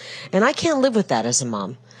trafficked. And I can't live with that as a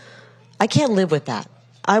mom. I can't live with that.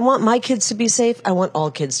 I want my kids to be safe. I want all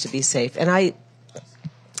kids to be safe. And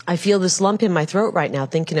I feel this lump in my throat right now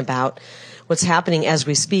thinking about what's happening as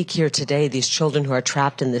we speak here today, these children who are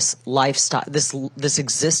trapped in this lifestyle, this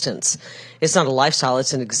existence. It's not a lifestyle,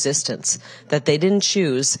 it's an existence that they didn't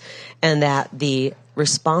choose, and that the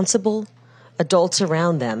responsible adults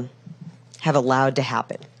around them have allowed to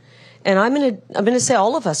happen. And I'm going to say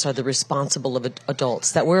all of us are the responsible of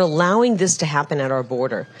adults, that we're allowing this to happen at our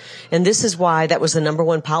border. And this is why that was the number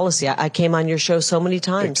one policy. I came on your show so many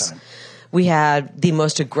times. We had the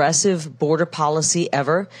most aggressive border policy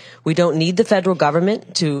ever. We don't need the federal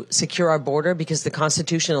government to secure our border because the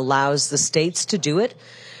Constitution allows the states to do it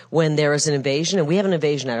when there is an invasion, and we have an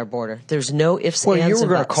invasion at our border. There's no ifs, ands, and buts. Well, you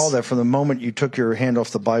were going to call that from the moment you took your hand off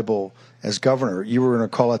the Bible as governor. You were going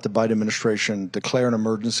to call out the Biden administration, declare an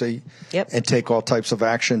emergency, and take all types of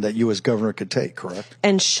action that you as governor could take, correct?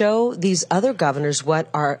 And show these other governors what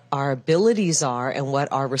our abilities are and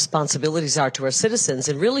what our responsibilities are to our citizens,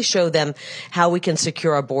 and really show them how we can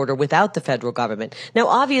secure our border without the federal government. Now,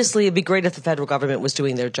 obviously, it'd be great if the federal government was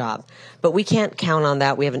doing their job, but we can't count on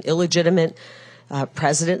that. We have an illegitimate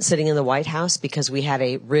president sitting in the White House because we had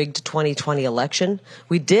a rigged 2020 election.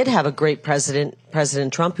 We did have a great president,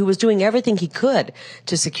 President Trump, who was doing everything he could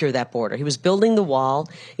to secure that border. He was building the wall.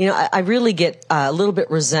 You know, I really get a little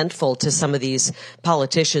bit resentful to some of these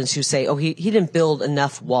politicians who say, oh, he didn't build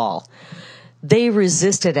enough wall. They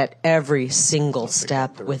resisted at every single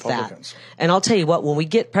step with that. And I'll tell you what, when we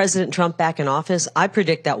get President Trump back in office, I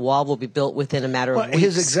predict that wall will be built within a matter of weeks.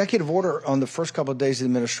 His executive order on the first couple of days of the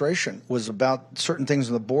administration was about certain things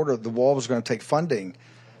on the border. The wall was going to take funding,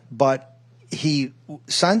 but he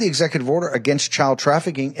signed the executive order against child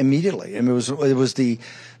trafficking immediately. And it was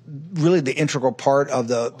really the integral part of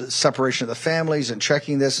the separation of the families and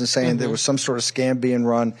checking this and saying there was some sort of scam being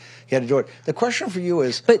run. He had to do it. The question for you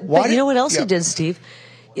is, but you know what else he did, Steve?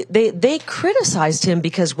 They criticized him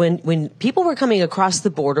because when people were coming across the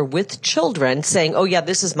border with children saying, oh yeah,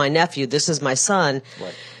 this is my nephew, this is my son.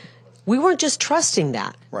 Right. We weren't just trusting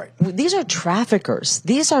that. Right. These are traffickers.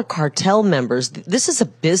 These are cartel members. This is a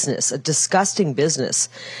business, a disgusting business.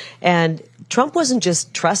 And Trump wasn't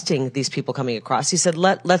just trusting these people coming across. He said,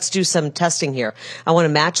 let's do some testing here. I want to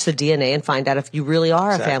match the DNA and find out if you really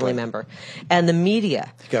are a family member. And the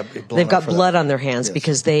media, they've got blood on their hands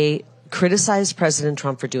because they criticized President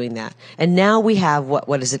Trump for doing that. And now we have,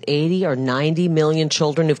 what is it, 80 or 90 million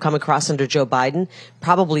children who've come across under Joe Biden,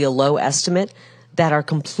 probably a low estimate, that are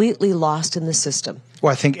completely lost in the system.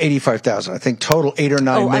 Well, I think 85,000. I think total 8 or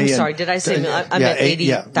 9 million. I'm sorry. Did I say? I meant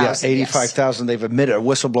 80,000. Yeah, 85,000 they've admitted,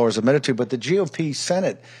 whistleblowers admitted to. But the GOP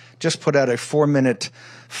Senate just put out a 4-minute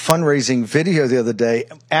fundraising video the other day.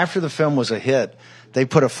 After the film was a hit, they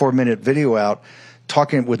put a 4-minute video out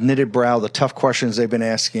talking with knitted brow, the tough questions they've been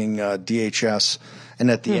asking DHS.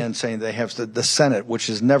 And at the end saying they have the Senate, which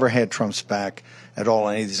has never had Trump's back at all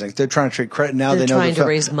on any of these things. They're trying to take credit now. They're they know trying to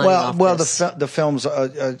raise money off this. The film's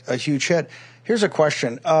a huge hit. Here's a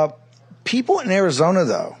question. People in Arizona,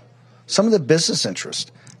 though, some of the business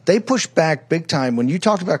interests, they pushed back big time. When you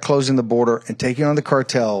talked about closing the border and taking on the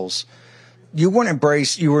cartels, you were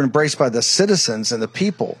embraced by the citizens and the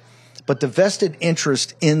people. But the vested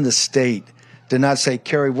interest in the state did not say,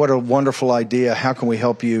 Kerry, what a wonderful idea. How can we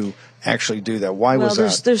help you actually do that? Why was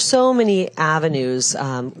that? There's so many avenues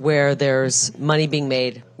where there's money being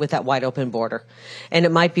made with that wide open border. And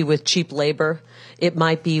it might be with cheap labor. It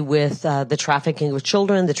might be with the trafficking of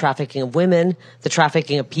children, the trafficking of women, the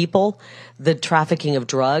trafficking of people, the trafficking of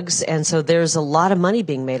drugs. And so there's a lot of money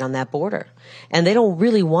being made on that border. And they don't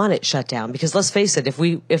really want it shut down because let's face it,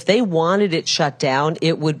 if they wanted it shut down,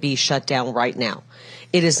 it would be shut down right now.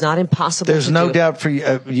 It is not impossible. There's no doubt for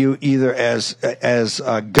you either as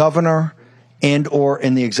governor and or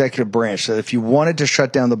in the executive branch that if you wanted to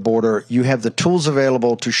shut down the border, you have the tools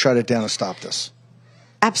available to shut it down and stop this.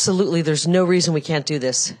 Absolutely. There's no reason we can't do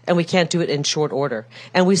this, and we can't do it in short order.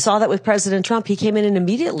 And we saw that with President Trump. He came in and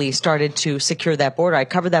immediately started to secure that border. I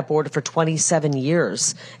covered that border for 27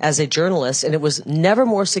 years as a journalist, and it was never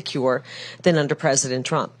more secure than under President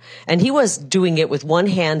Trump. And he was doing it with one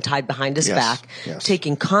hand tied behind his back,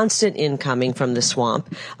 taking constant incoming from the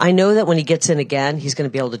swamp. I know that when he gets in again, he's going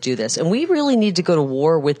to be able to do this. And we really need to go to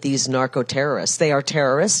war with these narco-terrorists. They are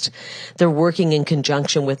terrorists. They're working in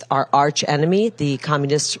conjunction with our arch enemy, the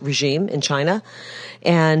communist regime in China,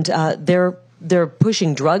 and they're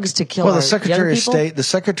pushing drugs to kill our young people. The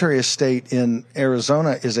Secretary of State in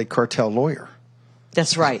Arizona is a cartel lawyer.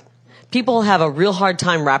 That's right. People have a real hard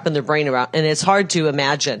time wrapping their brain around, and it's hard to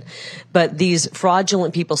imagine. But these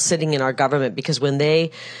fraudulent people sitting in our government, because when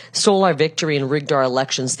they stole our victory and rigged our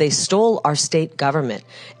elections, they stole our state government.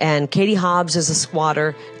 And Katie Hobbs is a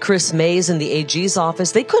squatter. Chris Mays in the AG's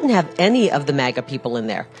office. They couldn't have any of the MAGA people in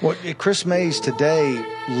there. Well, Chris Mays today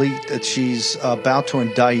leaked that she's about to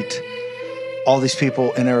indict all these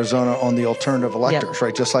people in Arizona on the alternative electors,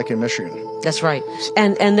 right? Just like in Michigan. That's right.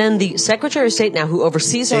 And then the Secretary of State now who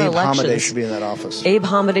oversees our elections. Abe Hamadeh should be in that office. Abe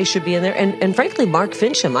Hamadeh should be in there. And frankly, Mark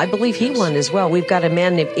Fincham, I believe he won as well. We've got a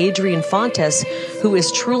man named Adrian Fontes who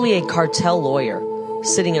is truly a cartel lawyer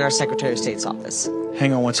sitting in our Secretary of State's office.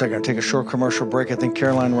 Hang on one second. I'll take a short commercial break. I think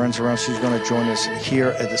Caroline runs around. She's going to join us here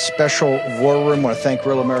at the special War Room. I want to thank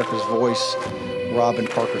Real America's Voice, Rob and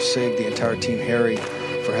Parker Sig, the entire team, Harry,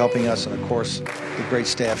 for helping us, and of course the great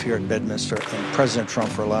staff here at Bedminster, and President Trump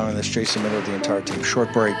for allowing this, Jason Miller, the entire team.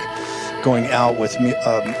 Short break, going out with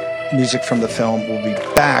music from the film. We'll be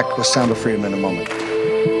back with Sound of Freedom in a moment.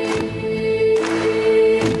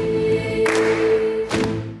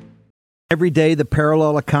 Every day the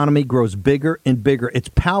parallel economy grows bigger and bigger. It's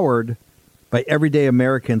powered by everyday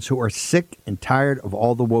Americans who are sick and tired of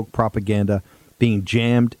all the woke propaganda being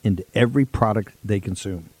jammed into every product they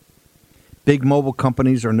consume. Big mobile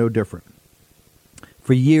companies are no different. For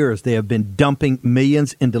For years, they have been dumping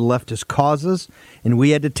millions into leftist causes, and we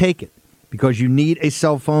had to take it because you need a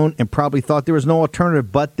cell phone and probably thought there was no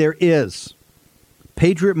alternative, but there is.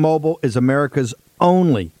 Patriot Mobile is America's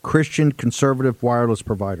only Christian conservative wireless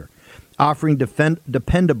provider, offering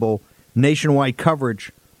dependable nationwide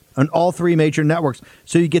coverage on all three major networks,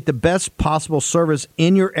 so you get the best possible service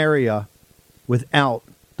in your area without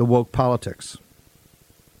the woke politics.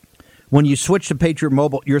 When you switch to Patriot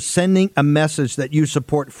Mobile, you're sending a message that you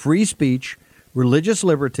support free speech, religious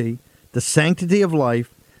liberty, the sanctity of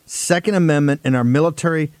life, Second Amendment, and our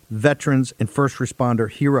military, veterans, and first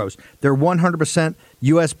responder heroes. Their 100%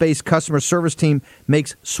 U.S.-based customer service team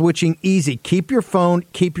makes switching easy. Keep your phone,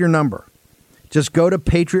 keep your number. Just go to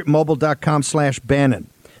patriotmobile.com/Bannon.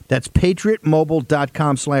 That's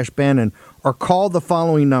patriotmobile.com/Bannon, or call the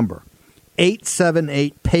following number,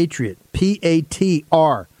 878-PATRIOT,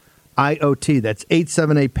 PATRIOT. That's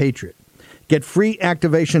 878-PATRIOT. Get free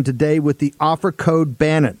activation today with the offer code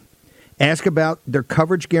Bannon. Ask about their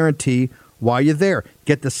coverage guarantee while you're there.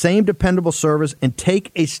 Get the same dependable service and take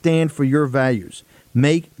a stand for your values.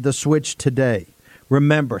 Make the switch today.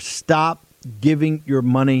 Remember, stop giving your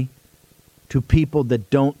money to people that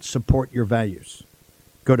don't support your values.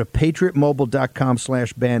 Go to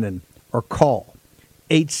patriotmobile.com/Bannon or call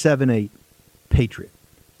 878-PATRIOT.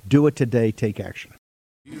 Do it today. Take action.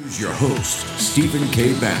 Here's your host, Stephen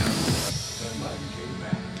K. Bannon.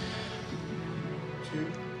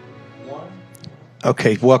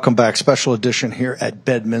 Okay, welcome back. Special edition here at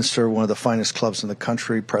Bedminster, one of the finest clubs in the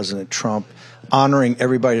country. President Trump honoring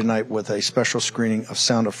everybody tonight with a special screening of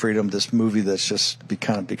Sound of Freedom, this movie that's just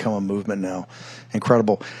become a movement now.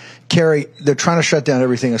 Incredible. Carrie, they're trying to shut down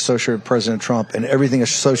everything associated with President Trump and everything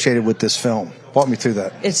associated with this film. Walk me through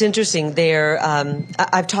that. It's interesting.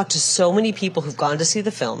 I've talked to so many people who've gone to see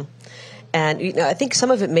the film. And I think some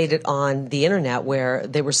of it made it on the internet where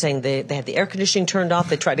they were saying they had the air conditioning turned off.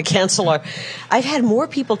 They tried to cancel I've had more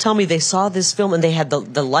people tell me they saw this film and they had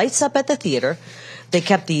the lights up at the theater. They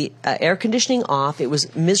kept the air conditioning off. It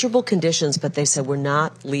was miserable conditions, but they said, we're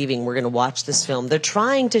not leaving. We're going to watch this film. They're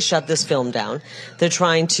trying to shut this film down. They're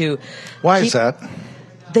trying to... Why is that?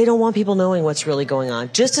 They don't want people knowing what's really going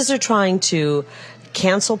on. Just as they're trying to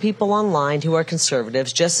cancel people online who are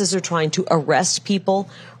conservatives, just as they're trying to arrest people,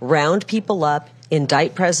 round people up,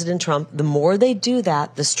 indict President Trump, the more they do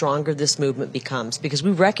that, the stronger this movement becomes. Because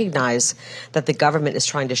we recognize that the government is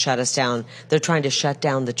trying to shut us down. They're trying to shut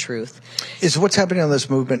down the truth. Is what's happening on this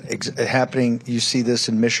movement happening, you see this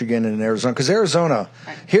in Michigan and in Arizona? Because Arizona,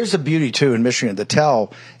 here's the beauty, too, in Michigan. The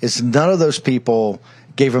tell is none of those people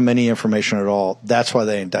gave them any information at all. That's why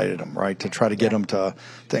they indicted them, right, to try to get them to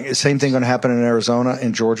think. Is the same thing going to happen in Arizona,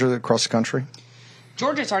 in Georgia, across the country?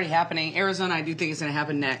 Georgia, it's already happening. Arizona, I do think is going to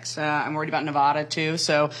happen next. I'm worried about Nevada, too.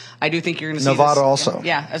 So I do think you're going to see Nevada also.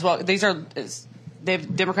 Yeah, as well. They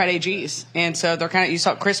have Democrat AGs. And so they're kind of, you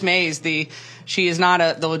saw Chris Mays, she is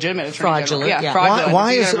not the legitimate attorney general. Yeah.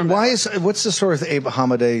 Fraudulent. Why is what's the story with Abe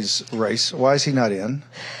Hamadeh's race? Why is he not in?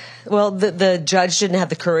 Well, the judge didn't have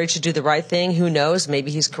the courage to do the right thing. Who knows?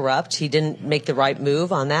 Maybe he's corrupt. He didn't make the right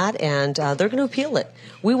move on that, and they're going to appeal it.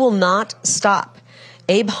 We will not stop.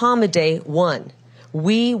 Abe Hamadeh won.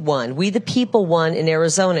 We won. We, the people, won in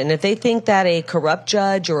Arizona. And if they think that a corrupt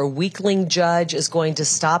judge or a weakling judge is going to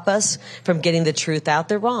stop us from getting the truth out,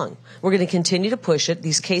 they're wrong. We're going to continue to push it.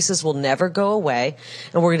 These cases will never go away,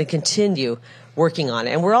 and we're going to continue working on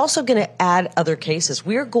it. And we're also going to add other cases.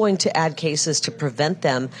 We're going to add cases to prevent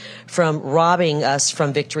them from robbing us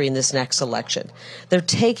from victory in this next election. They're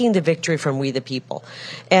taking the victory from we the people.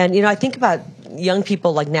 And, I think about young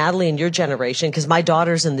people like Natalie in your generation, because my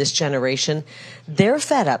daughter's in this generation. They're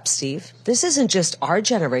fed up, Steve. This isn't just our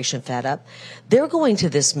generation fed up. They're going to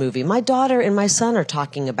this movie. My daughter and my son are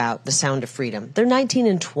talking about The Sound of Freedom. They're 19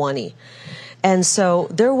 and 20. And so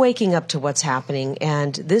they're waking up to what's happening,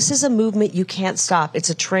 and this is a movement you can't stop.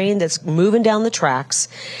 It's a train that's moving down the tracks,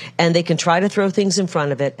 and they can try to throw things in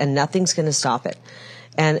front of it, and nothing's going to stop it.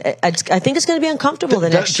 And I think it's going to be uncomfortable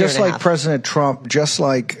the next year and a half. Just like President Trump, just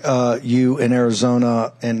like you in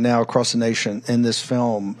Arizona and now across the nation in this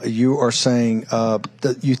film, you are saying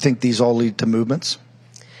that you think these all lead to movements?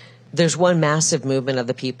 There's one massive movement of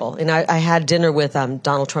the people. And I had dinner with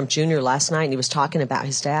Donald Trump Jr. last night, and he was talking about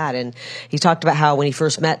his dad. And he talked about how when he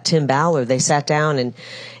first met Tim Ballard, they sat down,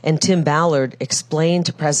 and Tim Ballard explained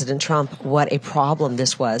to President Trump what a problem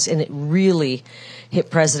this was. And it really hit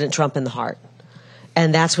President Trump in the heart.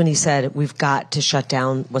 And that's when he said, we've got to shut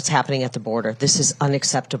down what's happening at the border. This is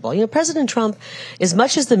unacceptable. President Trump, as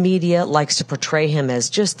much as the media likes to portray him as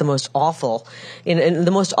just the most awful, in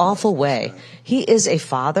the most awful way, he is a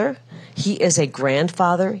father. He is a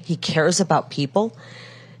grandfather. He cares about people.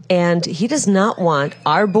 And he does not want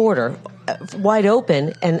our border wide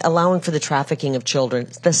open and allowing for the trafficking of children,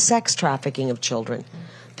 the sex trafficking of children.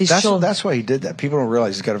 That's why he did that. People don't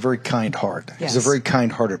realize he's got a very kind heart. Yes. He's a very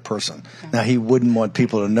kind-hearted person. Now, he wouldn't want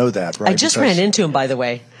people to know that, right? I just ran into him, by the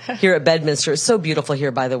way, here at Bedminster. It's so beautiful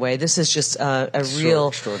here, by the way. This is just a real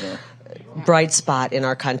extraordinary bright spot in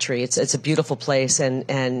our country. It's a beautiful place.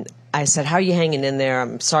 And I said, how are you hanging in there?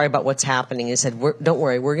 I'm sorry about what's happening. He said, don't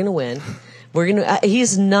worry, we're going to win.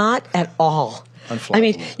 He's not at all. I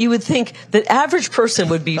mean, you would think that average person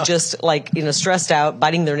would be just like, stressed out,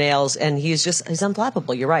 biting their nails, and he's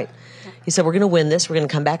unflappable. You're right. He said, we're going to win this. We're going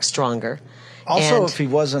to come back stronger. Also, if he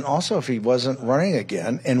wasn't running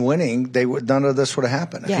again and winning, none of this would have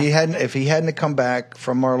happened. Yeah. If he hadn't come back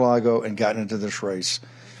from Mar-a-Lago and gotten into this race,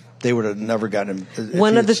 they would have never gotten him.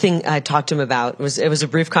 One other thing I talked to him about was a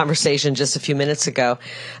brief conversation just a few minutes ago.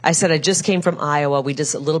 I said I just came from Iowa. We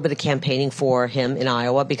did a little bit of campaigning for him in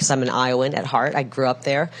Iowa because I'm an Iowan at heart. I grew up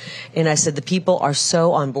there. And I said, the people are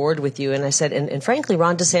so on board with you. And I said, and frankly,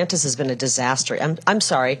 Ron DeSantis has been a disaster. I'm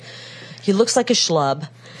sorry. He looks like a schlub.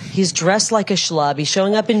 He's dressed like a schlub. He's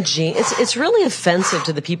showing up in jeans. It's really offensive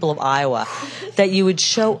to the people of Iowa that you would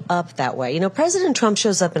show up that way. President Trump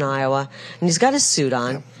shows up in Iowa and he's got his suit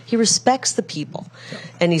on. Yep. He respects the people.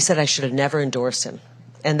 And he said I should have never endorsed him.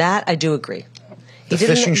 And that I do agree. The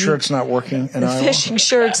fishing shirt's not working in Iowa? The fishing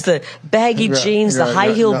shirts, the baggy jeans, the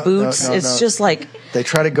high-heel boots. It's just like... They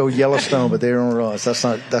try to go Yellowstone, but they don't realize that's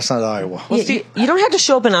not Iowa. You don't have to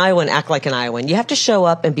show up in Iowa and act like an Iowan. You have to show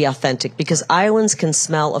up and be authentic because Iowans can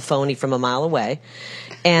smell a phony from a mile away.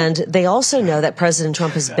 And they also know that President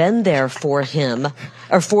Trump has been there for him,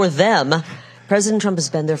 or for them. President Trump has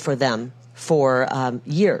been there for them for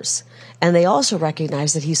years. And they also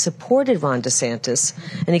recognize that he supported Ron DeSantis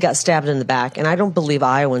and he got stabbed in the back. And I don't believe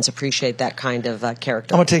Iowans appreciate that kind of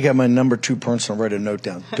character. I'm going to take out my number 2 person and write a note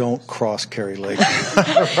down. Don't cross Kari Lake.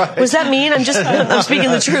 Right. Was that mean? I'm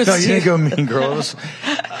speaking the truth. No, you didn't go mean, girls.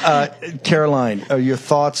 Caroline, your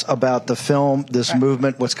thoughts about the film, this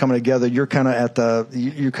movement, what's coming together? You're kind of at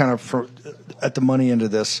the money end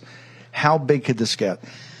of this. How big could this get?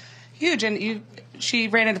 Huge. And she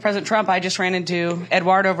ran into President Trump. I just ran into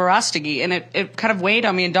Eduardo Verostegui, and it kind of weighed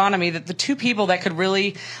on me and dawned on me that the two people that could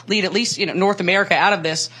really lead at least North America out of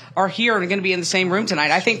this are here and going to be in the same room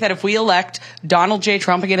tonight. I think that if we elect Donald J.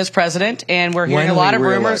 Trump again as president, and we're hearing a lot of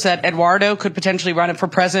rumors that Eduardo could potentially run it for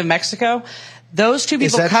president of Mexico, those two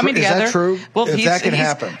people coming together. Is that true? Well, if that can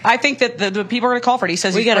happen, I think that the people are going to call for it. He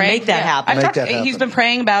says we got to make that happen. He's been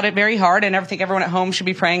praying about it very hard, and I think everyone at home should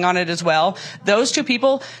be praying on it as well. Those two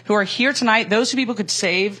people who are here tonight, those two people could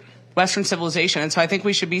save Western civilization. And so I think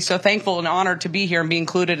we should be so thankful and honored to be here and be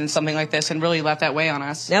included in something like this and really let that weigh on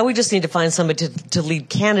us. Now we just need to find somebody to lead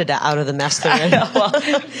Canada out of the mess they're in.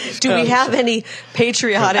 Do we have any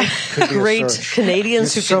patriotic, great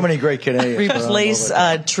Canadians who so many great Canadians replace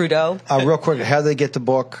Trudeau? Real quick, how do they get the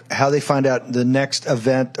book? How do they find out the next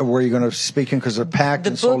event where you're going to speak in because they're packed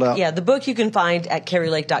and sold out? Yeah, the book you can find at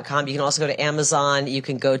KariLake.com. You can also go to Amazon. You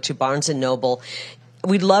can go to Barnes & Noble.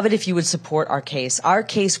 We'd love it if you would support our case. Our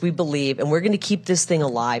case, we believe, and we're going to keep this thing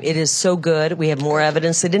alive. It is so good. We have more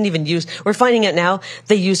evidence. They didn't even we're finding out now,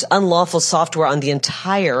 they used unlawful software on the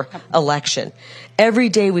entire election. Every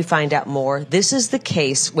day we find out more. This is the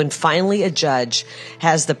case when finally a judge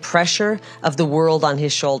has the pressure of the world on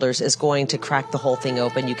his shoulders is going to crack the whole thing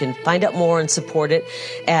open. You can find out more and support it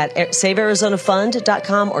at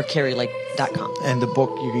SaveArizonaFund.com or KariLake.com. And the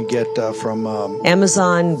book you can get from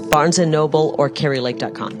Amazon, Barnes & Noble, or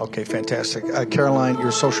KariLake.com. Okay, fantastic. Caroline,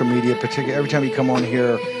 your social media, particularly every time you come on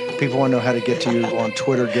here, people want to know how to get to you on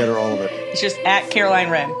Twitter, Getter, all of it. It's just at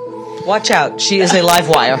Caroline Wren. Watch out. She is a live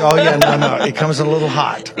wire. Oh, yeah, no. It comes in a little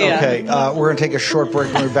hot. Yeah. Okay, we're going to take a short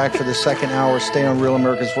break. When we're back for the second hour, stay on Real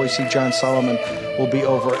America's Voice. See, John Solomon will be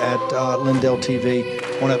over at Lindell TV.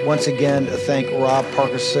 I want to once again thank Rob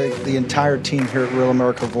Parker-Sig, the entire team here at Real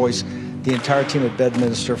America Voice, the entire team at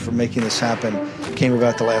Bedminster for making this happen. Came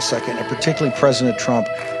about the last second, and particularly President Trump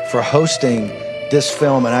for hosting this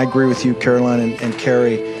film. And I agree with you, Caroline and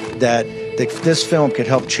Kari, that this film could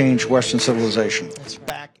help change Western civilization. That's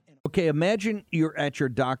back. Okay, imagine you're at your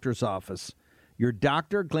doctor's office. Your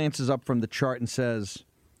doctor glances up from the chart and says,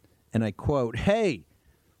 and I quote, "Hey,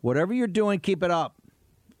 whatever you're doing, keep it up,"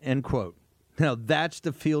 end quote. Now, that's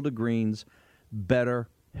the Field of Greens Better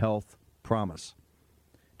Health Promise.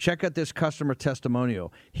 Check out this customer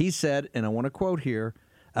testimonial. He said, and I want to quote here,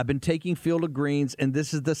 "I've been taking Field of Greens, and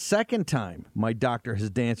this is the second time my doctor has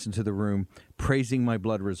danced into the room praising my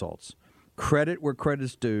blood results. Credit where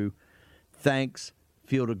credit's due. Thanks,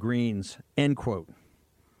 Field of Greens," end quote.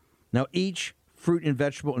 Now, each fruit and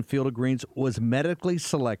vegetable in Field of Greens was medically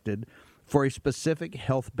selected for a specific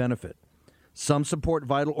health benefit. Some support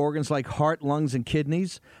vital organs like heart, lungs, and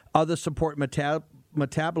kidneys. Others support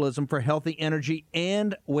metabolism for healthy energy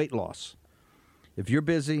and weight loss. If you're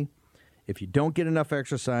busy, if you don't get enough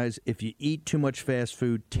exercise, if you eat too much fast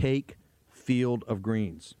food, take Field of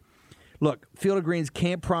Greens. Look, Field of Greens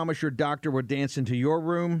can't promise your doctor will dance into your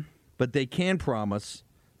room, but they can promise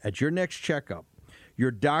at your next checkup,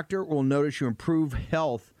 your doctor will notice you improve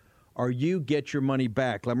health or you get your money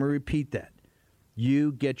back. Let me repeat that.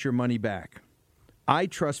 You get your money back. I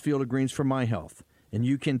trust Field of Greens for my health, and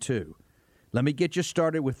you can too. Let me get you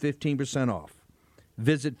started with 15% off.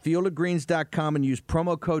 Visit fieldofgreens.com and use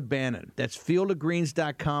promo code Bannon. That's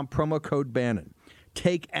fieldofgreens.com, promo code Bannon.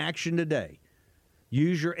 Take action today.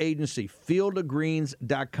 Use your agency,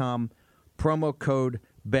 fieldofgreens.com, promo code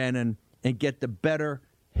Bannon, and get the better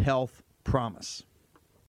health promise.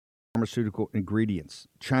 Pharmaceutical ingredients.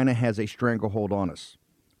 China has a stranglehold on us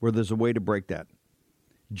where there's a way to break that.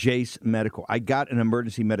 Jace Medical. I got an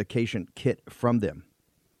emergency medication kit from them.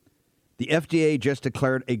 The FDA just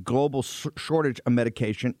declared a global shortage of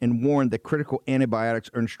medication and warned that critical antibiotics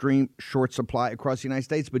are in extreme short supply across the United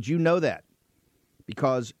States. But you know that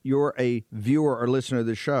because you're a viewer or listener to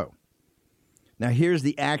the show. Now, here's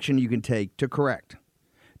the action you can take to correct.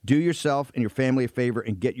 Do yourself and your family a favor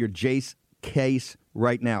and get your Jace case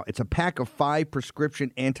right now. It's a pack of 5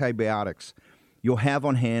 prescription antibiotics you'll have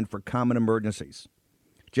on hand for common emergencies.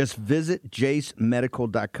 Just visit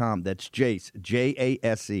jacemedical.com. That's Jace,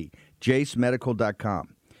 J-A-S-E,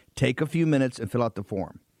 jacemedical.com. Take a few minutes and fill out the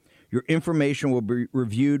form. Your information will be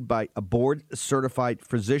reviewed by a board-certified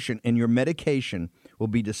physician, and your medication will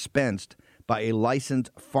be dispensed by a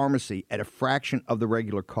licensed pharmacy at a fraction of the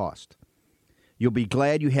regular cost. You'll be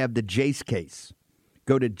glad you have the Jace case.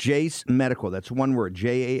 Go to Jace Medical, that's one word,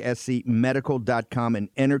 J-A-S-E, medical.com, and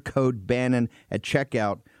enter code Bannon at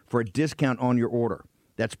checkout for a discount on your order.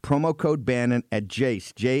 That's promo code Bannon at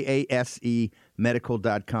Jace, J-A-S-E,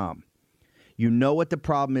 medical.com. You know what the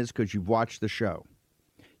problem is because you've watched the show.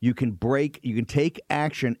 You can take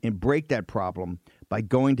action and break that problem by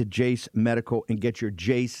going to Jace Medical and get your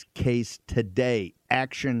Jace case today.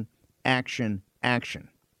 Action, action, action.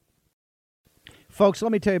 Folks,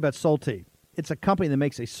 let me tell you about Solti. It's a company that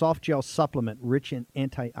makes a soft gel supplement rich in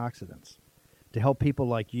antioxidants to help people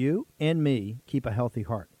like you and me keep a healthy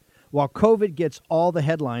heart. While COVID gets all the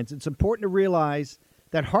headlines, it's important to realize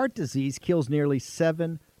that heart disease kills nearly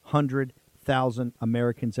 700,000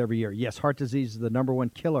 Americans every year. Yes, heart disease is the number one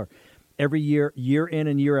killer every year, year in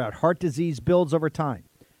and year out. Heart disease builds over time.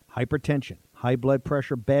 Hypertension, high blood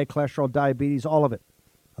pressure, bad cholesterol, diabetes, all of it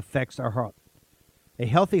affects our heart. A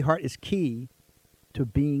healthy heart is key to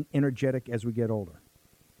being energetic as we get older.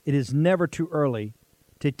 It is never too early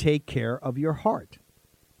to take care of your heart.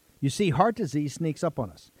 You see, heart disease sneaks up on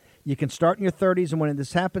us. You can start in your 30s, and when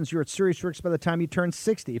this happens, you're at serious risk by the time you turn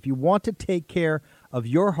 60. If you want to take care of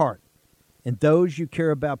your heart and those you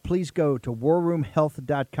care about, please go to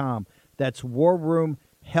warroomhealth.com. That's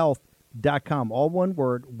warroomhealth.com. All one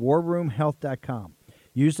word, warroomhealth.com.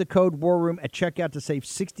 Use the code WARROOM at checkout to save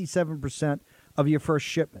 67% of your first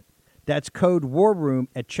shipment. That's code WARROOM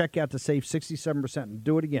at checkout to save 67%. And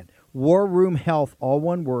do it again. War Room Health, all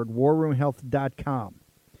one word, warroomhealth.com.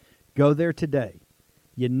 Go there today.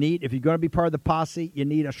 If you're going to be part of the posse, you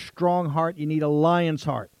need a strong heart. You need a lion's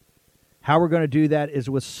heart. How we're going to do that is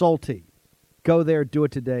with Solti. Go there, do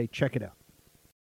it today. Check it out.